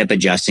you end up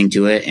adjusting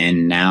to it.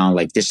 And now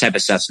like this type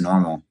of stuff's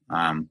normal,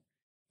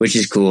 which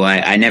is cool.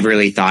 I never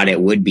really thought it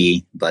would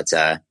be, but,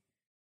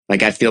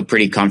 like I feel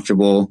pretty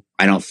comfortable.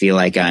 I don't feel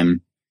like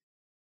I'm,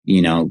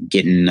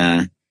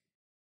 getting,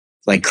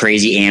 like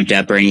crazy amped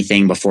up or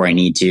anything before I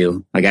need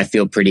to. Like I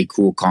feel pretty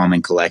cool, calm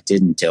and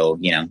collected until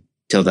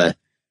the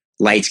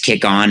lights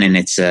kick on and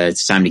it's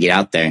time to get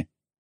out there.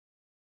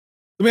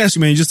 Let me ask you,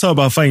 man, you just talked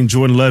about fighting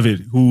Jordan Levitt,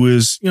 who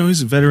is,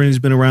 he's a veteran. He's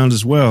been around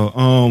as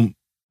well.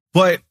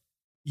 But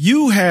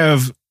you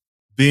have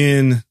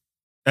been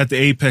at the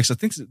Apex. I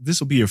think this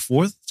will be your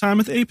fourth time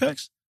at the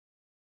Apex.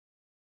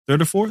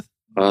 Third or fourth?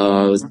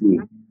 Let's see.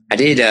 I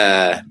did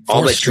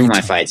all but two of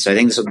my fights, so I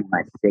think this will be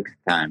my sixth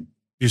time.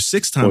 Your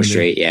sixth time? Four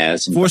straight, yeah.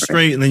 Four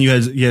straight, and then you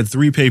had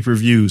 3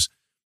 pay-per-views.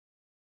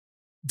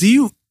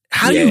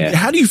 How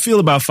do you feel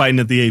about fighting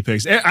at the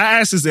Apex? I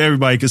ask this to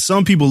everybody because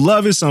some people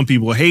love it, some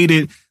people hate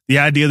it. The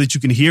idea that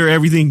you can hear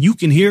everything, you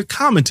can hear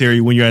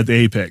commentary when you're at the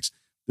Apex.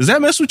 Does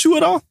that mess with you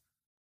at all?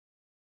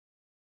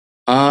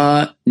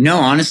 No,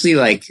 honestly,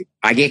 like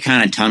I get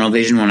kind of tunnel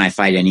vision when I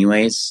fight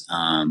anyways.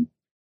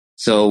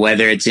 So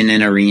whether it's in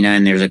an arena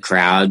and there's a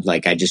crowd,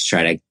 like I just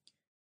try to,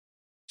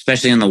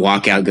 especially when the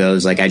walkout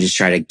goes, like I just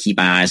try to keep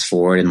my eyes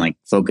forward and like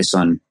focus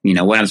on,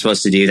 what I'm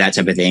supposed to do, that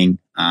type of thing.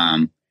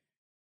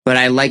 But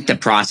I like the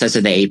process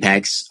of the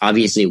Apex.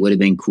 Obviously it would have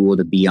been cool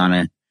to be on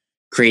a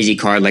crazy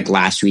card like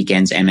last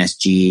weekend's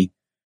MSG.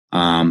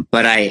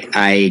 But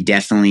I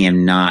definitely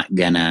am not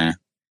gonna,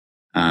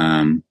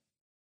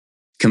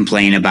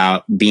 complain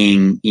about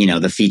being,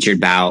 the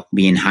featured bout,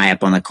 being high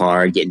up on the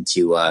card, getting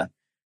to,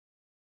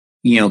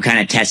 kind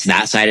of test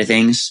that side of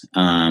things.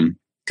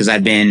 Cause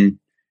I've been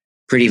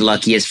pretty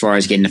lucky as far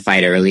as getting to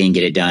fight early and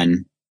get it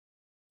done,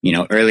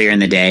 earlier in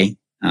the day,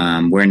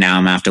 where now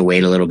I'm gonna have to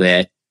wait a little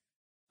bit.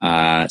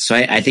 So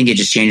I think it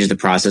just changes the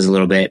process a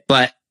little bit,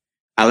 but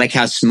I like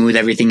how smooth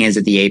everything is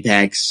at the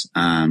Apex.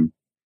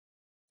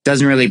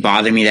 Doesn't really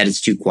bother me that it's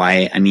too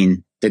quiet. I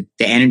mean, the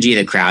energy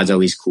of the crowd's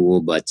always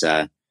cool, but,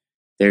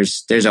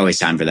 there's always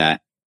time for that.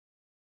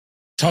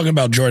 Talking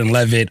about Jordan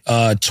Levitt,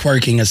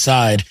 twerking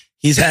aside,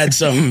 he's had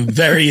some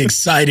very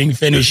exciting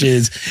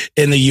finishes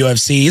in the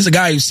UFC. He's a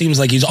guy who seems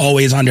like he's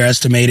always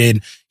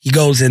underestimated. He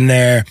goes in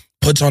there,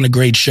 puts on a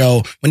great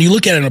show. When you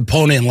look at an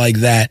opponent like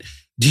that,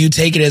 do you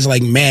take it as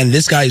like, man,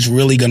 this guy's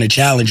really going to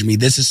challenge me?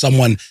 This is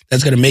someone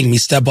that's going to make me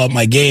step up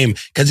my game?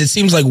 Because it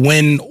seems like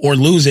win or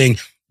losing,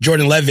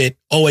 Jordan Levitt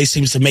always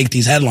seems to make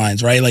these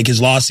headlines, right? Like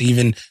his loss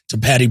even to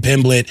Paddy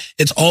Pimblett.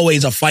 It's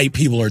always a fight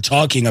people are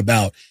talking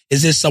about.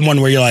 Is this someone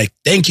where you're like,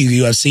 thank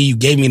you, UFC, you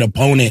gave me an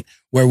opponent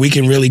where we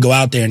can really go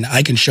out there and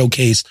I can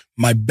showcase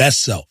my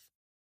best self?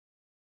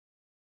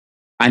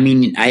 I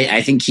mean,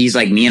 I think he's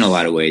like me in a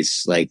lot of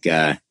ways. Like,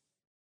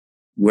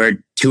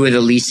 we're two of the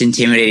least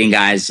intimidating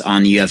guys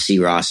on the UFC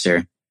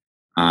roster.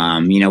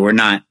 We're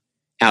not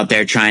out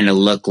there trying to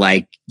look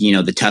like,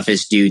 the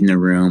toughest dude in the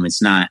room.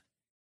 It's not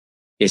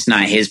it's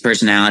not his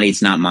personality.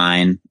 It's not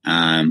mine.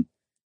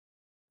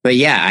 But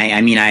yeah,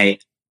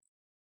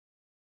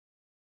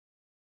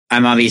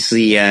 I'm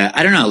obviously,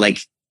 I don't know, like,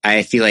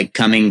 I feel like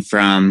coming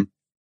from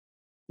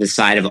the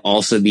side of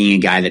also being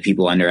a guy that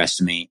people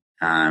underestimate,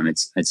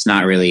 it's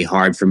not really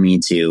hard for me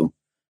to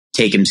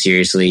take him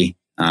seriously.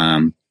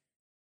 And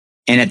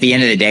at the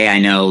end of the day, I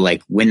know,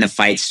 like, when the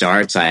fight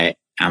starts, I'm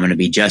going to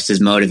be just as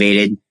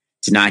motivated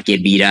to not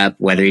get beat up,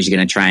 whether he's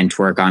going to try and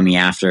twerk on me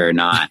after or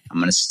not. I'm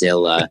going to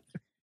still,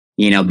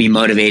 be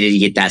motivated to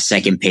get that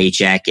second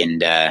paycheck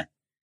and,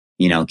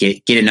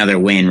 get another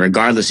win,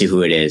 regardless of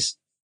who it is.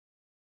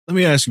 Let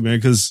me ask you, man,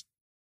 because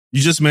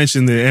you just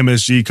mentioned the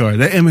MSG card.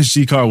 That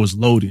MSG card was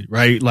loaded,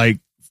 right? Like,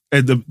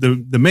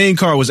 the main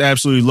card was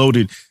absolutely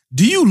loaded.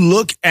 Do you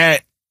look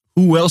at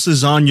who else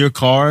is on your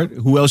card,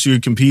 who else you're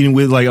competing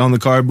with, like, on the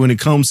card when it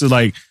comes to,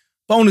 like,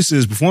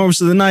 bonuses,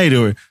 performance of the night,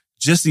 or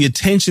just the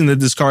attention that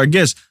this card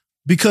gets?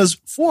 Because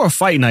for a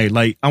fight night,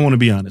 like, I want to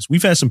be honest,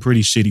 we've had some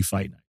pretty shitty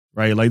fight night,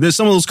 right? Like, there's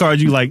some of those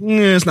cards you like,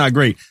 it's not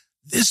great.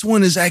 This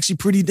one is actually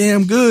pretty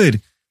damn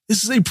good.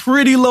 This is a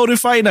pretty loaded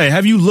fight night.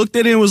 Have you looked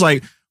at it and was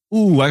like,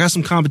 ooh, I got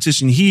some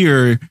competition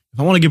here. If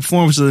I want to get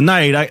performance of the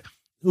night,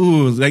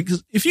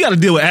 if you got to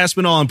deal with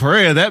Aspinall and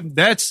Pereira,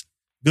 that's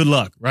good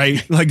luck,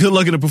 right? Like, good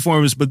luck in the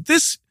performance. But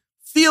this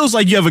feels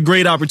like you have a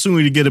great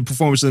opportunity to get a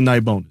performance of the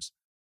night bonus.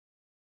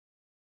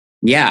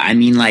 Yeah, I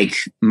mean, like,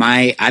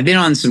 I've been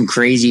on some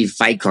crazy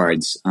fight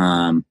cards.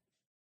 What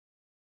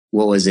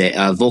was it?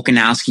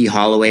 Volkanovski,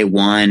 Holloway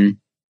won.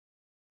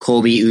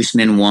 Colby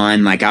Usman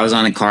won. Like, I was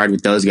on a card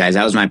with those guys.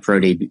 That was my pro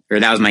debut, or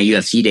that was my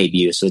UFC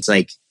debut. So it's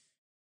like,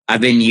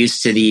 I've been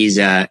used to these,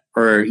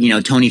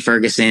 Tony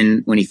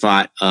Ferguson when he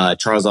fought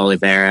Charles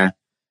Oliveira.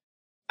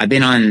 I've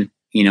been on,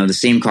 the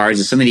same cards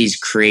as some of these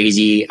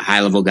crazy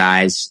high level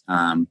guys.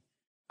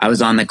 I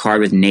was on the card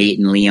with Nate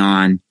and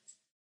Leon.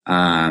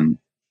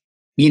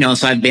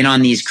 So I've been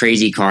on these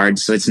crazy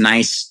cards. So it's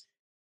nice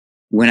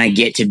when I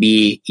get to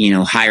be,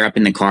 higher up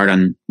in the card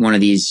on one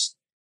of these,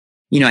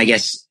 I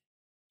guess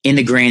in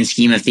the grand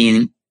scheme of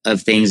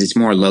things, it's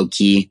more low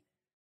key.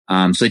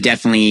 So it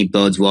definitely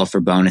bodes well for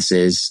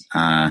bonuses.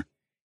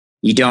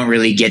 You don't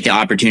really get the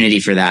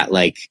opportunity for that,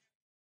 like,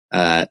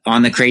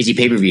 on the crazy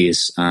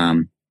pay-per-views. I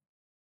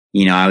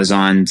was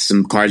on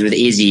some cards with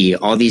Izzy,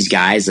 all these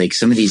guys, like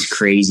some of these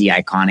crazy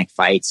iconic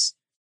fights.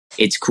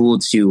 It's cool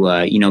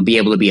to, be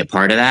able to be a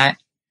part of that.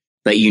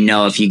 But,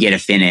 if you get a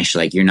finish,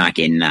 like, you're not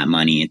getting that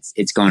money.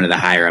 It's going to the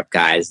higher up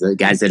guys, the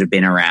guys that have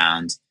been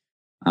around,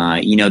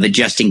 the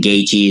Justin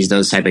Gaethjes,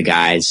 those type of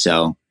guys.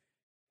 So,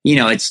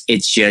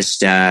 it's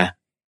just,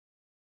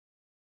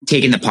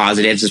 taking the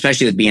positives,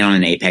 especially with being on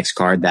an Apex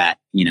card, that,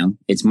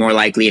 it's more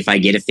likely if I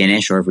get a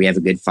finish or if we have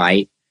a good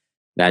fight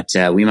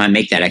that we might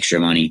make that extra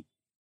money.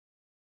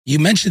 You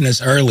mentioned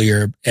this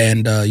earlier,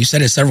 and you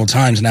said it several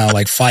times now,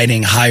 like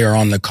fighting higher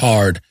on the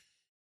card.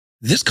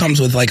 This comes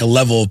with like a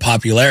level of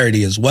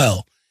popularity as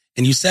well.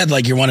 And you said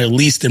like you're one of the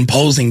least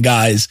imposing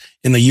guys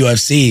in the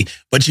UFC,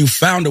 but you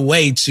found a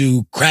way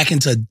to crack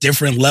into a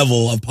different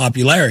level of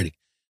popularity.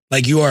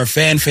 Like, you are a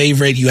fan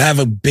favorite. You have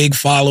a big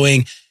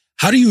following.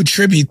 How do you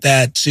attribute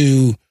that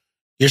to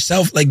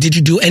yourself? Like, did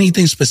you do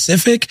anything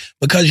specific?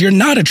 Because you're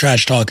not a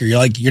trash talker.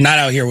 You're not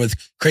out here with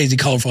crazy,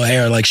 colorful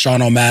hair like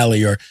Sean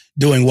O'Malley or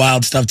doing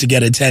wild stuff to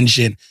get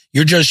attention.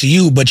 You're just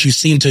you, but you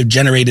seem to have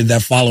generated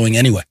that following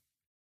anyway.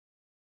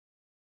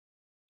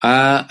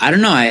 I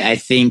don't know. I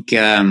think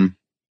the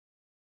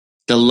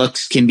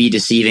looks can be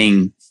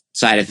deceiving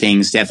side of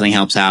things definitely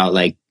helps out.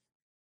 Like,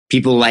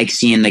 people like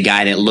seeing the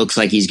guy that looks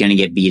like he's going to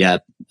get beat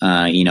up,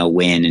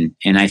 win.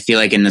 And I feel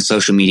like in the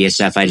social media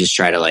stuff, I just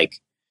try to, like,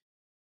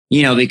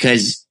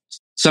 because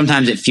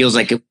sometimes it feels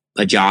like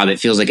a job. It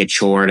feels like a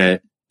chore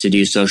to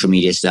do social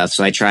media stuff.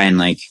 So I try and,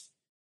 like,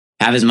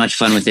 have as much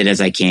fun with it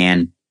as I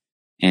can.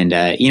 And,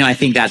 I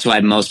think that's why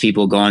most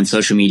people go on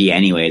social media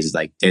anyways. Is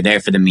like, they're there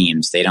for the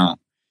memes. They don't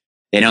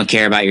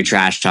care about your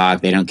trash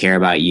talk. They don't care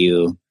about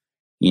you,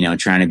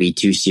 trying to be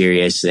too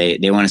serious.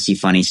 They want to see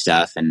funny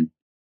stuff. And,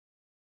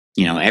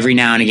 every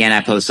now and again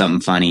I post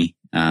something funny,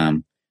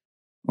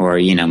 or,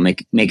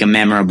 make a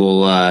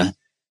memorable,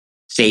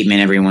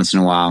 statement every once in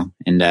a while.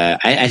 And,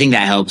 I think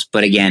that helps.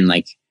 But again,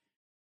 like,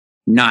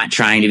 not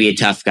trying to be a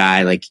tough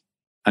guy. Like,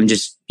 I'm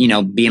just,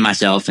 being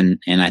myself. And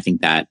I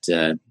think that,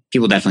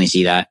 people definitely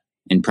see that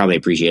and probably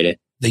appreciate it.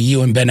 The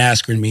you and Ben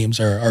Askren memes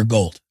are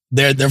gold.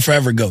 They're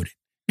forever goated.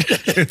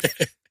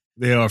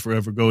 They are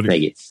forever goated.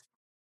 Thank you.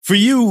 For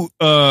you,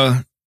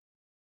 MMA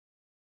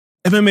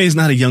is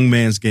not a young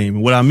man's game.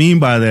 And what I mean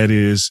by that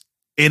is,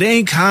 it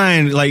ain't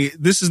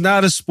this is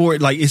not a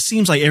sport. Like, it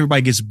seems like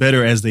everybody gets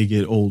better as they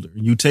get older.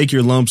 You take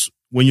your lumps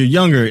when you're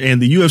younger,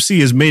 and the UFC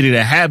has made it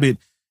a habit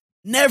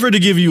never to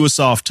give you a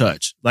soft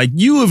touch. Like,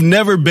 you have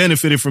never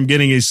benefited from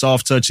getting a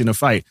soft touch in a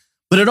fight,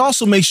 but it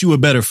also makes you a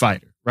better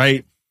fighter,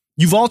 right?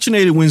 You've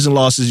alternated wins and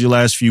losses your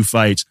last few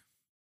fights.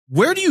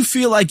 Where do you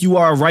feel like you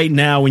are right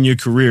now in your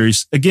career?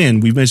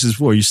 Again, we've mentioned this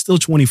before. You're still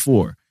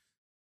 24.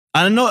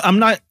 I know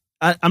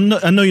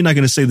you're not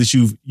going to say that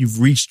you've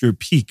reached your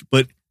peak,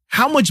 but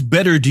how much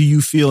better do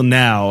you feel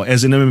now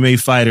as an MMA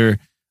fighter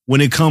when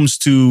it comes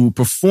to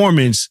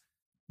performance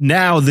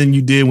now than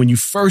you did when you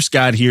first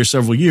got here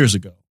several years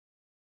ago?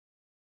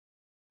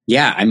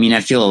 Yeah, I mean,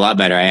 I feel a lot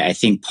better. I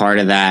think part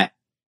of that,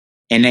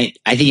 and I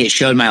think it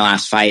showed my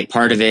last fight.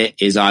 Part of it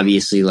is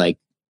obviously like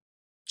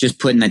just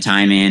putting the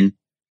time in.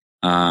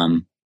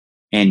 And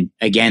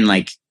again,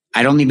 like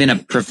I'd only been a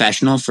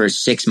professional for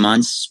 6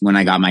 months when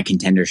I got my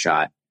contender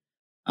shot.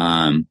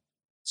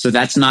 So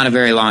that's not a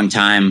very long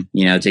time,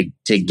 you know,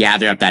 to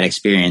gather up that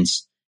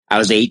experience. I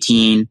was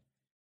 18.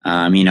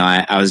 You know,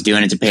 I was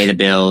doing it to pay the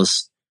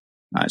bills.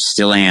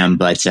 Still am,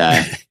 but,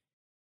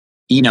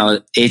 you know,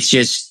 it's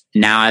just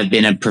now I've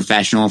been a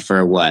professional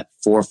for 4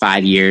 or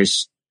 5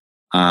 years.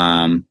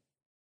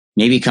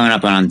 Maybe coming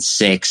up on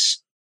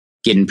 6,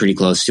 getting pretty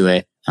close to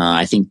it.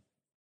 I think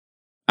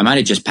I might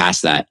have just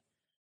passed that,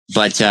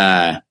 but,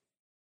 yeah,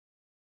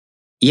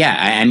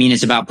 I mean,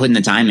 it's about putting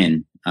the time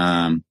in.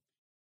 And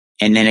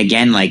then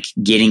again, like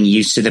getting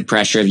used to the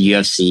pressure of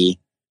UFC.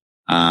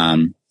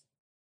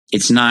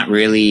 It's not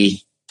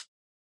really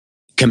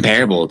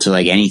comparable to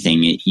like anything.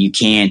 You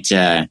can't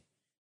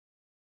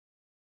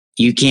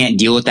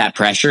deal with that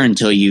pressure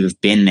until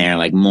you've been there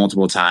like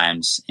multiple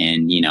times,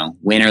 and, you know,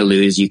 win or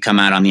lose, you come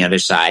out on the other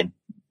side,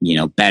 you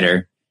know,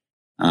 better,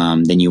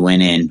 than you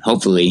went in,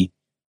 hopefully.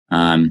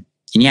 And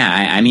yeah,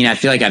 I mean, I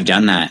feel like I've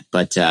done that,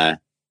 but,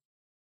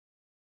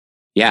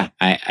 yeah,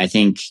 I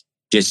think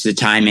just the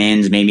time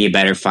ends, maybe a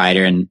better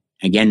fighter. And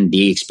again,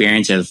 the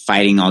experience of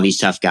fighting all these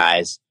tough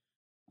guys.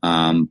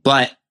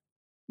 But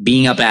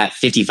being up at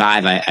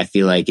 55, I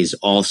feel like is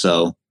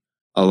also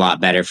a lot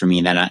better for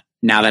me now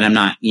that I'm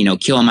not, you know,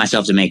 killing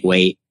myself to make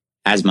weight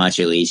as much,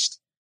 at least.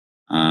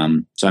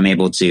 So I'm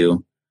able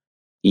to,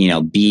 you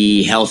know,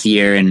 be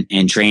healthier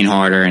and train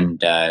harder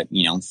and,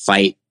 you know,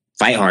 fight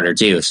harder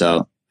too.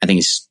 So I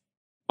think it's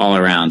all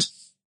around.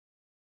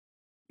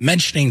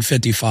 Mentioning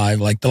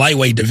 55, like the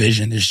lightweight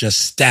division is just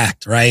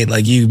stacked, right?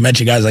 Like you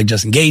mentioned guys like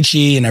Justin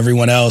Gaethje and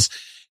everyone else.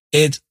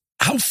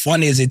 How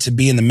fun is it to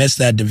be in the midst of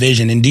that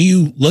division? And do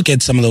you look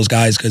at some of those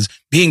guys, because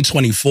being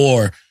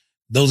 24,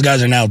 those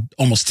guys are now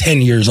almost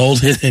 10 years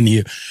older than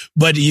you,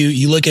 but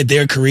you look at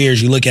their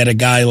careers, you look at a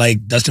guy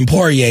like Dustin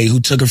Poirier, who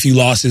took a few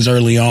losses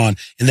early on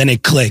and then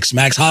it clicks.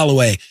 Max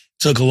Holloway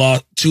took 2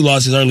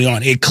 losses early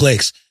on. It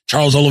clicks.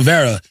 Charles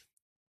Oliveira,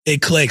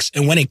 it clicks.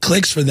 And when it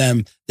clicks for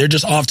them, they're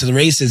just off to the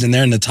races and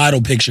they're in the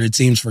title picture, it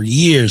seems, for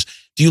years.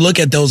 Do you look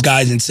at those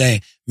guys and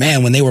say,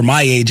 man, when they were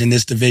my age in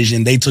this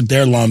division, they took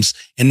their lumps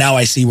and now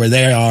I see where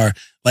they are.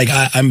 Like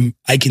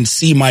I can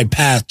see my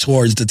path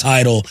towards the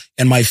title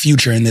and my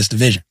future in this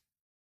division.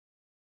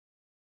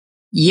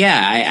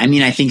 Yeah, I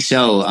mean, I think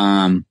so.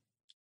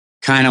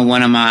 Kind of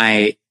one of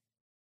my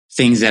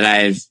things that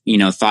I've, you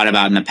know, thought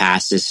about in the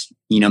past is,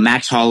 you know,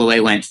 Max Holloway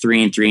went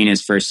 3-3 in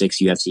his first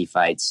 6 UFC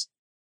fights.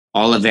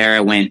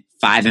 Oliveira went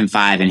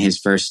 5-5 in his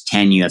first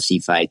 10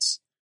 UFC fights.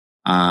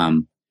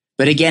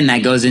 But again,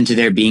 that goes into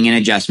there being an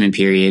adjustment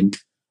period.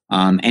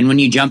 And when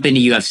you jump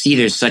into UFC,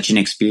 there's such an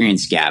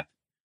experience gap.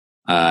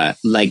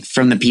 Like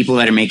from the people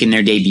that are making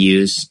their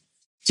debuts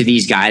to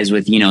these guys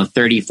with, you know,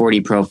 30,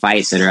 40 pro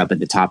fights that are up at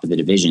the top of the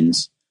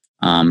divisions.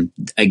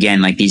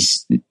 Again, like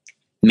these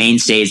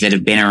mainstays that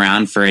have been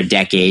around for a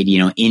decade, you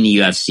know, in the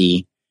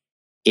UFC,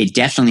 it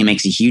definitely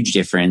makes a huge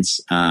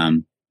difference.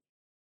 And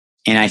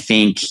I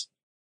think,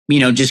 you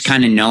know, just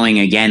kind of knowing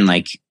again,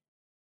 like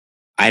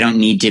I don't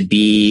need to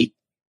be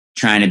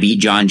trying to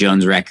beat John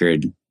Jones'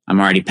 record. I'm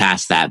already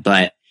past that,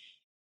 but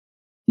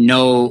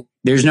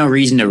there's no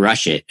reason to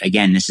rush it.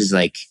 Again, this is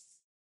like,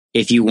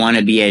 if you want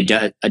to be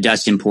a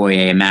Dustin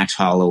Poirier, a Max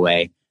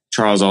Holloway,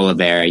 Charles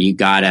Oliveira, you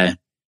gotta,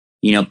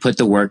 you know, put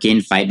the work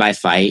in fight by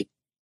fight.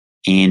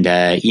 And,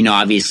 you know,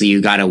 obviously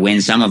you gotta win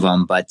some of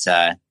them, but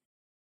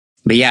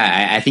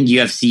yeah, I think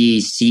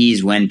UFC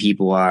sees when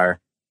people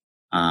are,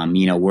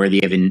 you know,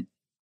 worthy of,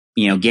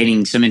 you know,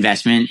 getting some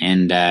investment,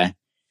 and,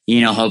 you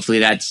know, hopefully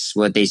that's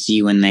what they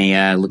see when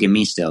they, look at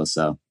me still.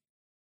 So.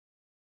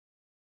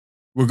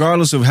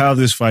 Regardless of how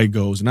this fight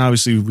goes, and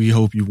obviously we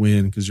hope you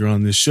win because you're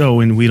on this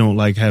show and we don't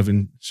like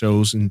having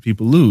shows and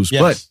people lose.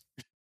 Yes.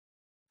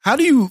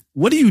 But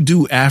what do you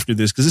do after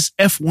this? Because it's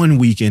F1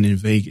 weekend in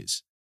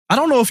Vegas. I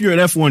don't know if you're an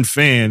F1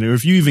 fan or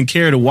if you even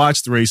care to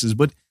watch the races,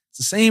 but it's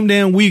the same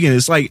damn weekend.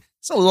 It's like,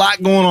 it's a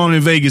lot going on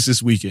in Vegas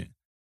this weekend.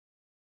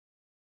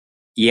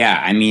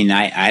 Yeah. I mean,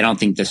 I don't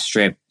think the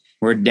Strip,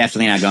 we're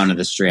definitely not going to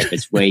the Strip.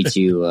 It's way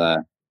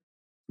too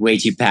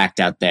packed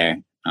out there.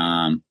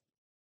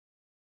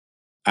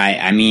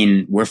 I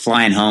mean, we're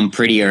flying home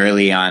pretty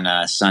early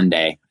on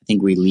Sunday. I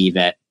think we leave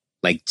at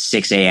like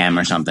 6 a.m.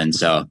 or something.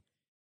 So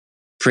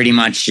pretty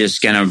much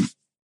just going to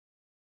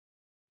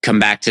come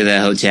back to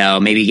the hotel,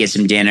 maybe get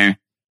some dinner,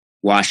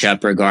 wash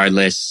up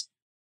regardless.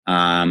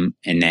 And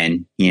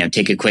then, you know,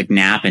 take a quick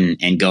nap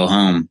and go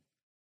home.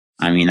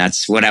 I mean,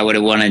 that's what I would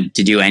have wanted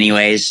to do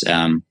anyways.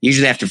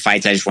 Usually after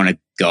fights, I just want to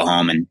go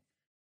home and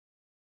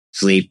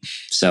sleep.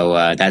 So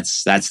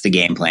that's the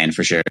game plan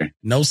for sure.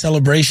 No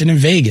celebration in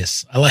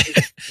Vegas. I like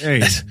it.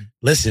 Hey.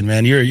 Listen,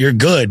 man, you're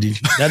good.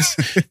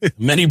 That's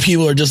many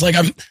people are just like,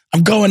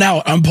 I'm going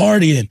out, I'm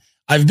partying.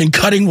 I've been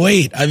cutting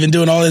weight. I've been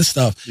doing all this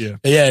stuff.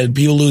 Yeah,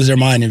 people lose their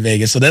mind in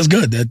Vegas. So that's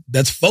good.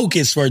 That's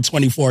focus for a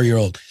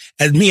 24-year-old.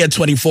 And me at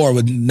 24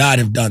 would not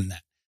have done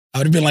that. I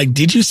would have been like,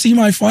 did you see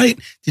my fight?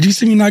 Did you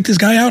see me knock this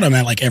guy out? I'm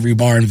at like every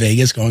bar in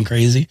Vegas going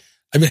crazy.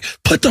 I mean,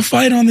 put the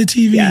fight on the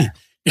TV. Yeah.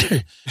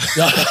 Yeah,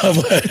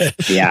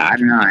 I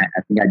don't know. I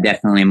think I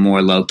definitely am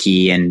more low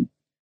key, and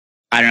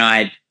I don't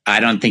know.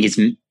 I don't think it's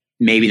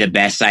maybe the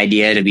best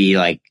idea to be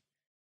like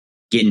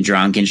getting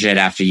drunk and shit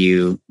after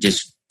you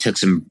just took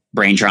some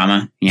brain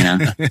trauma. You know,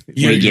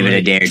 maybe give it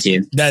a day or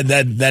two.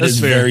 That is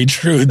very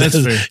true.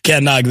 That's fair.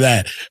 Can't knock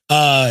that.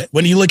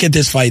 When you look at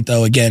this fight,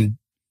 though, again,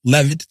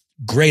 Levitt,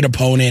 great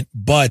opponent,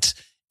 but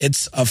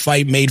it's a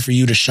fight made for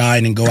you to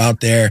shine and go out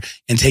there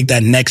and take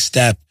that next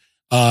step.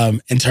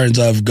 In terms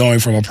of going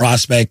from a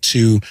prospect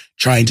to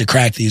trying to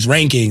crack these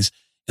rankings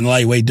in the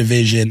lightweight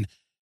division.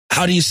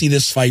 How do you see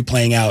this fight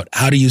playing out?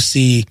 How do you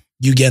see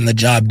you getting the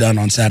job done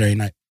on Saturday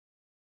night?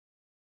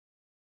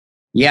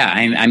 Yeah,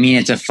 I mean,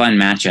 it's a fun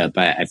matchup.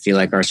 I feel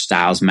like our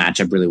styles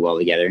match up really well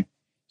together.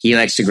 He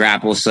likes to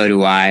grapple, so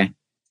do I.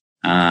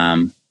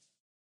 I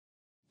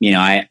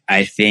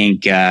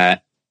think I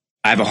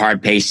have a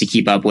hard pace to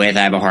keep up with.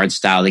 I have a hard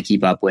style to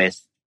keep up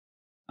with.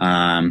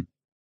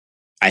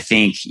 I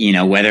think,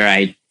 whether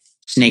I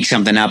snake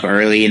something up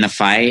early in the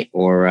fight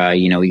or,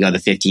 we go the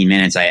 15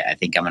 minutes, I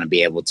think I'm going to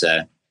be able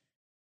to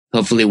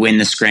hopefully win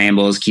the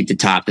scrambles, keep the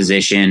top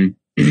position.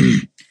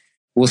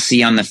 We'll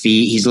see on the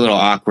feet. He's a little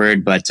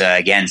awkward, but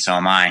again, so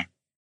am I.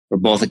 We're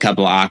both a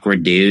couple of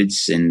awkward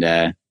dudes, and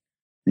I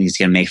think it's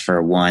going to make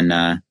for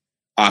one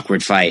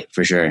awkward fight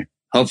for sure.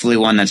 Hopefully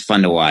one that's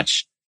fun to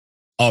watch.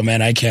 Oh,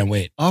 man, I can't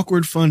wait.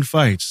 Awkward, fun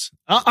fights.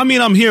 I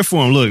mean, I'm here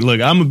for him. Look,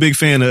 I'm a big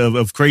fan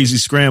of crazy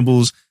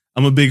scrambles.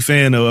 I'm a big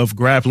fan of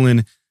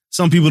grappling.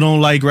 Some people don't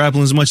like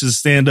grappling as much as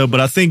stand-up, but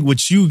I think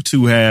what you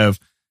two have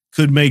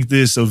could make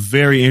this a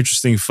very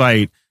interesting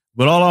fight.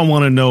 But all I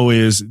want to know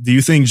is, do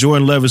you think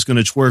Jordan Levitt's going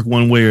to twerk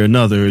one way or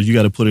another? Or you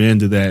got to put an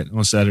end to that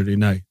on Saturday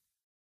night?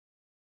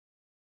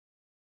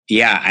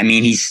 Yeah, I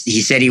mean, he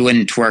said he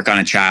wouldn't twerk on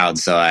a child,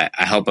 so I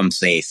hope I'm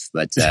safe.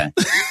 But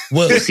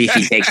we'll see if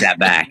he takes that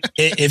back.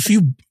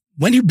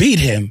 When you beat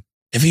him,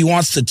 if he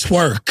wants to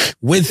twerk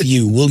with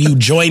you, will you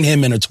join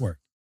him in a twerk?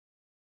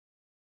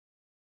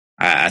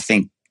 I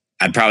think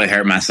I'd probably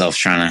hurt myself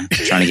trying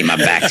to get my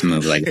back to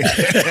move like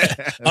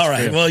that. All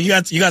right. Well, you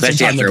got some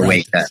time to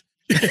practice.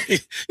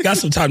 Got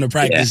some time to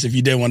practice if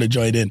you did want to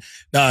join in.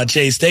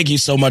 Chase, thank you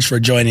so much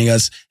for joining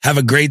us. Have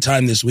a great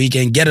time this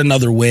weekend. Get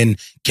another win.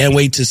 Can't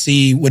wait to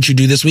see what you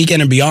do this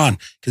weekend and beyond.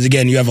 Because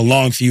again, you have a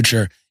long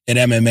future in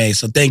MMA.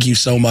 So thank you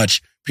so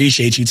much.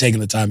 Appreciate you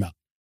taking the time out.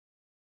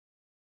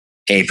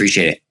 Hey,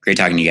 appreciate it. Great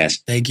talking to you guys.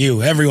 Thank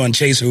you. Everyone,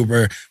 Chase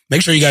Hooper.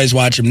 Make sure you guys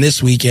watch him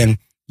this weekend.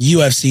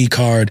 UFC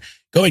card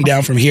going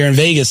down from here in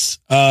Vegas.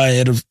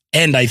 It'll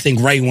end, I think,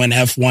 right when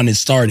F1 is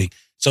starting.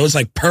 So it's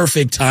like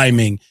perfect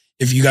timing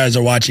if you guys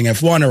are watching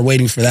F1 or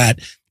waiting for that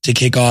to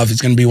kick off.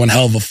 It's going to be one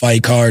hell of a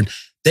fight card.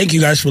 Thank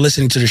you guys for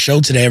listening to the show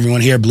today,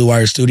 everyone here at Blue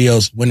Wire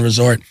Studios, Wynn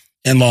Resort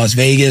in Las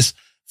Vegas.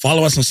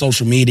 Follow us on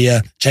social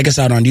media. Check us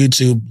out on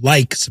YouTube.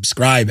 Like,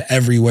 subscribe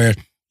everywhere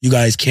you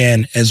guys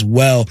can as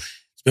well.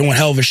 It's been one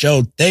hell of a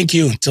show. Thank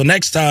you. Until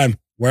next time,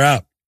 we're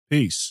out.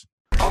 Peace.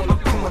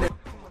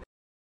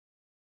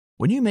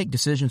 When you make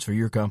decisions for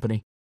your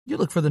company, you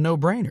look for the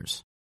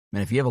no-brainers.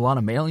 And if you have a lot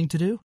of mailing to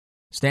do,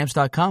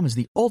 Stamps.com is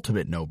the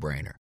ultimate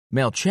no-brainer.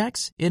 Mail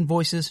checks,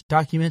 invoices,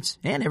 documents,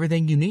 and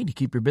everything you need to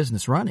keep your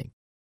business running.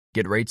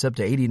 Get rates up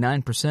to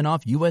 89%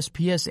 off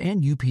USPS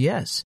and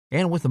UPS.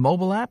 And with the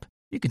mobile app,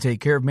 you can take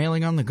care of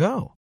mailing on the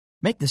go.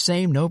 Make the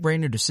same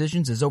no-brainer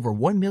decisions as over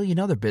 1 million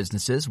other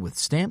businesses with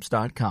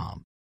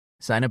Stamps.com.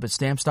 Sign up at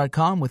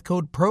Stamps.com with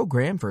code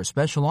PROGRAM for a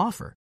special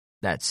offer.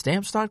 That's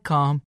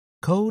Stamps.com,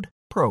 code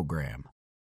PROGRAM.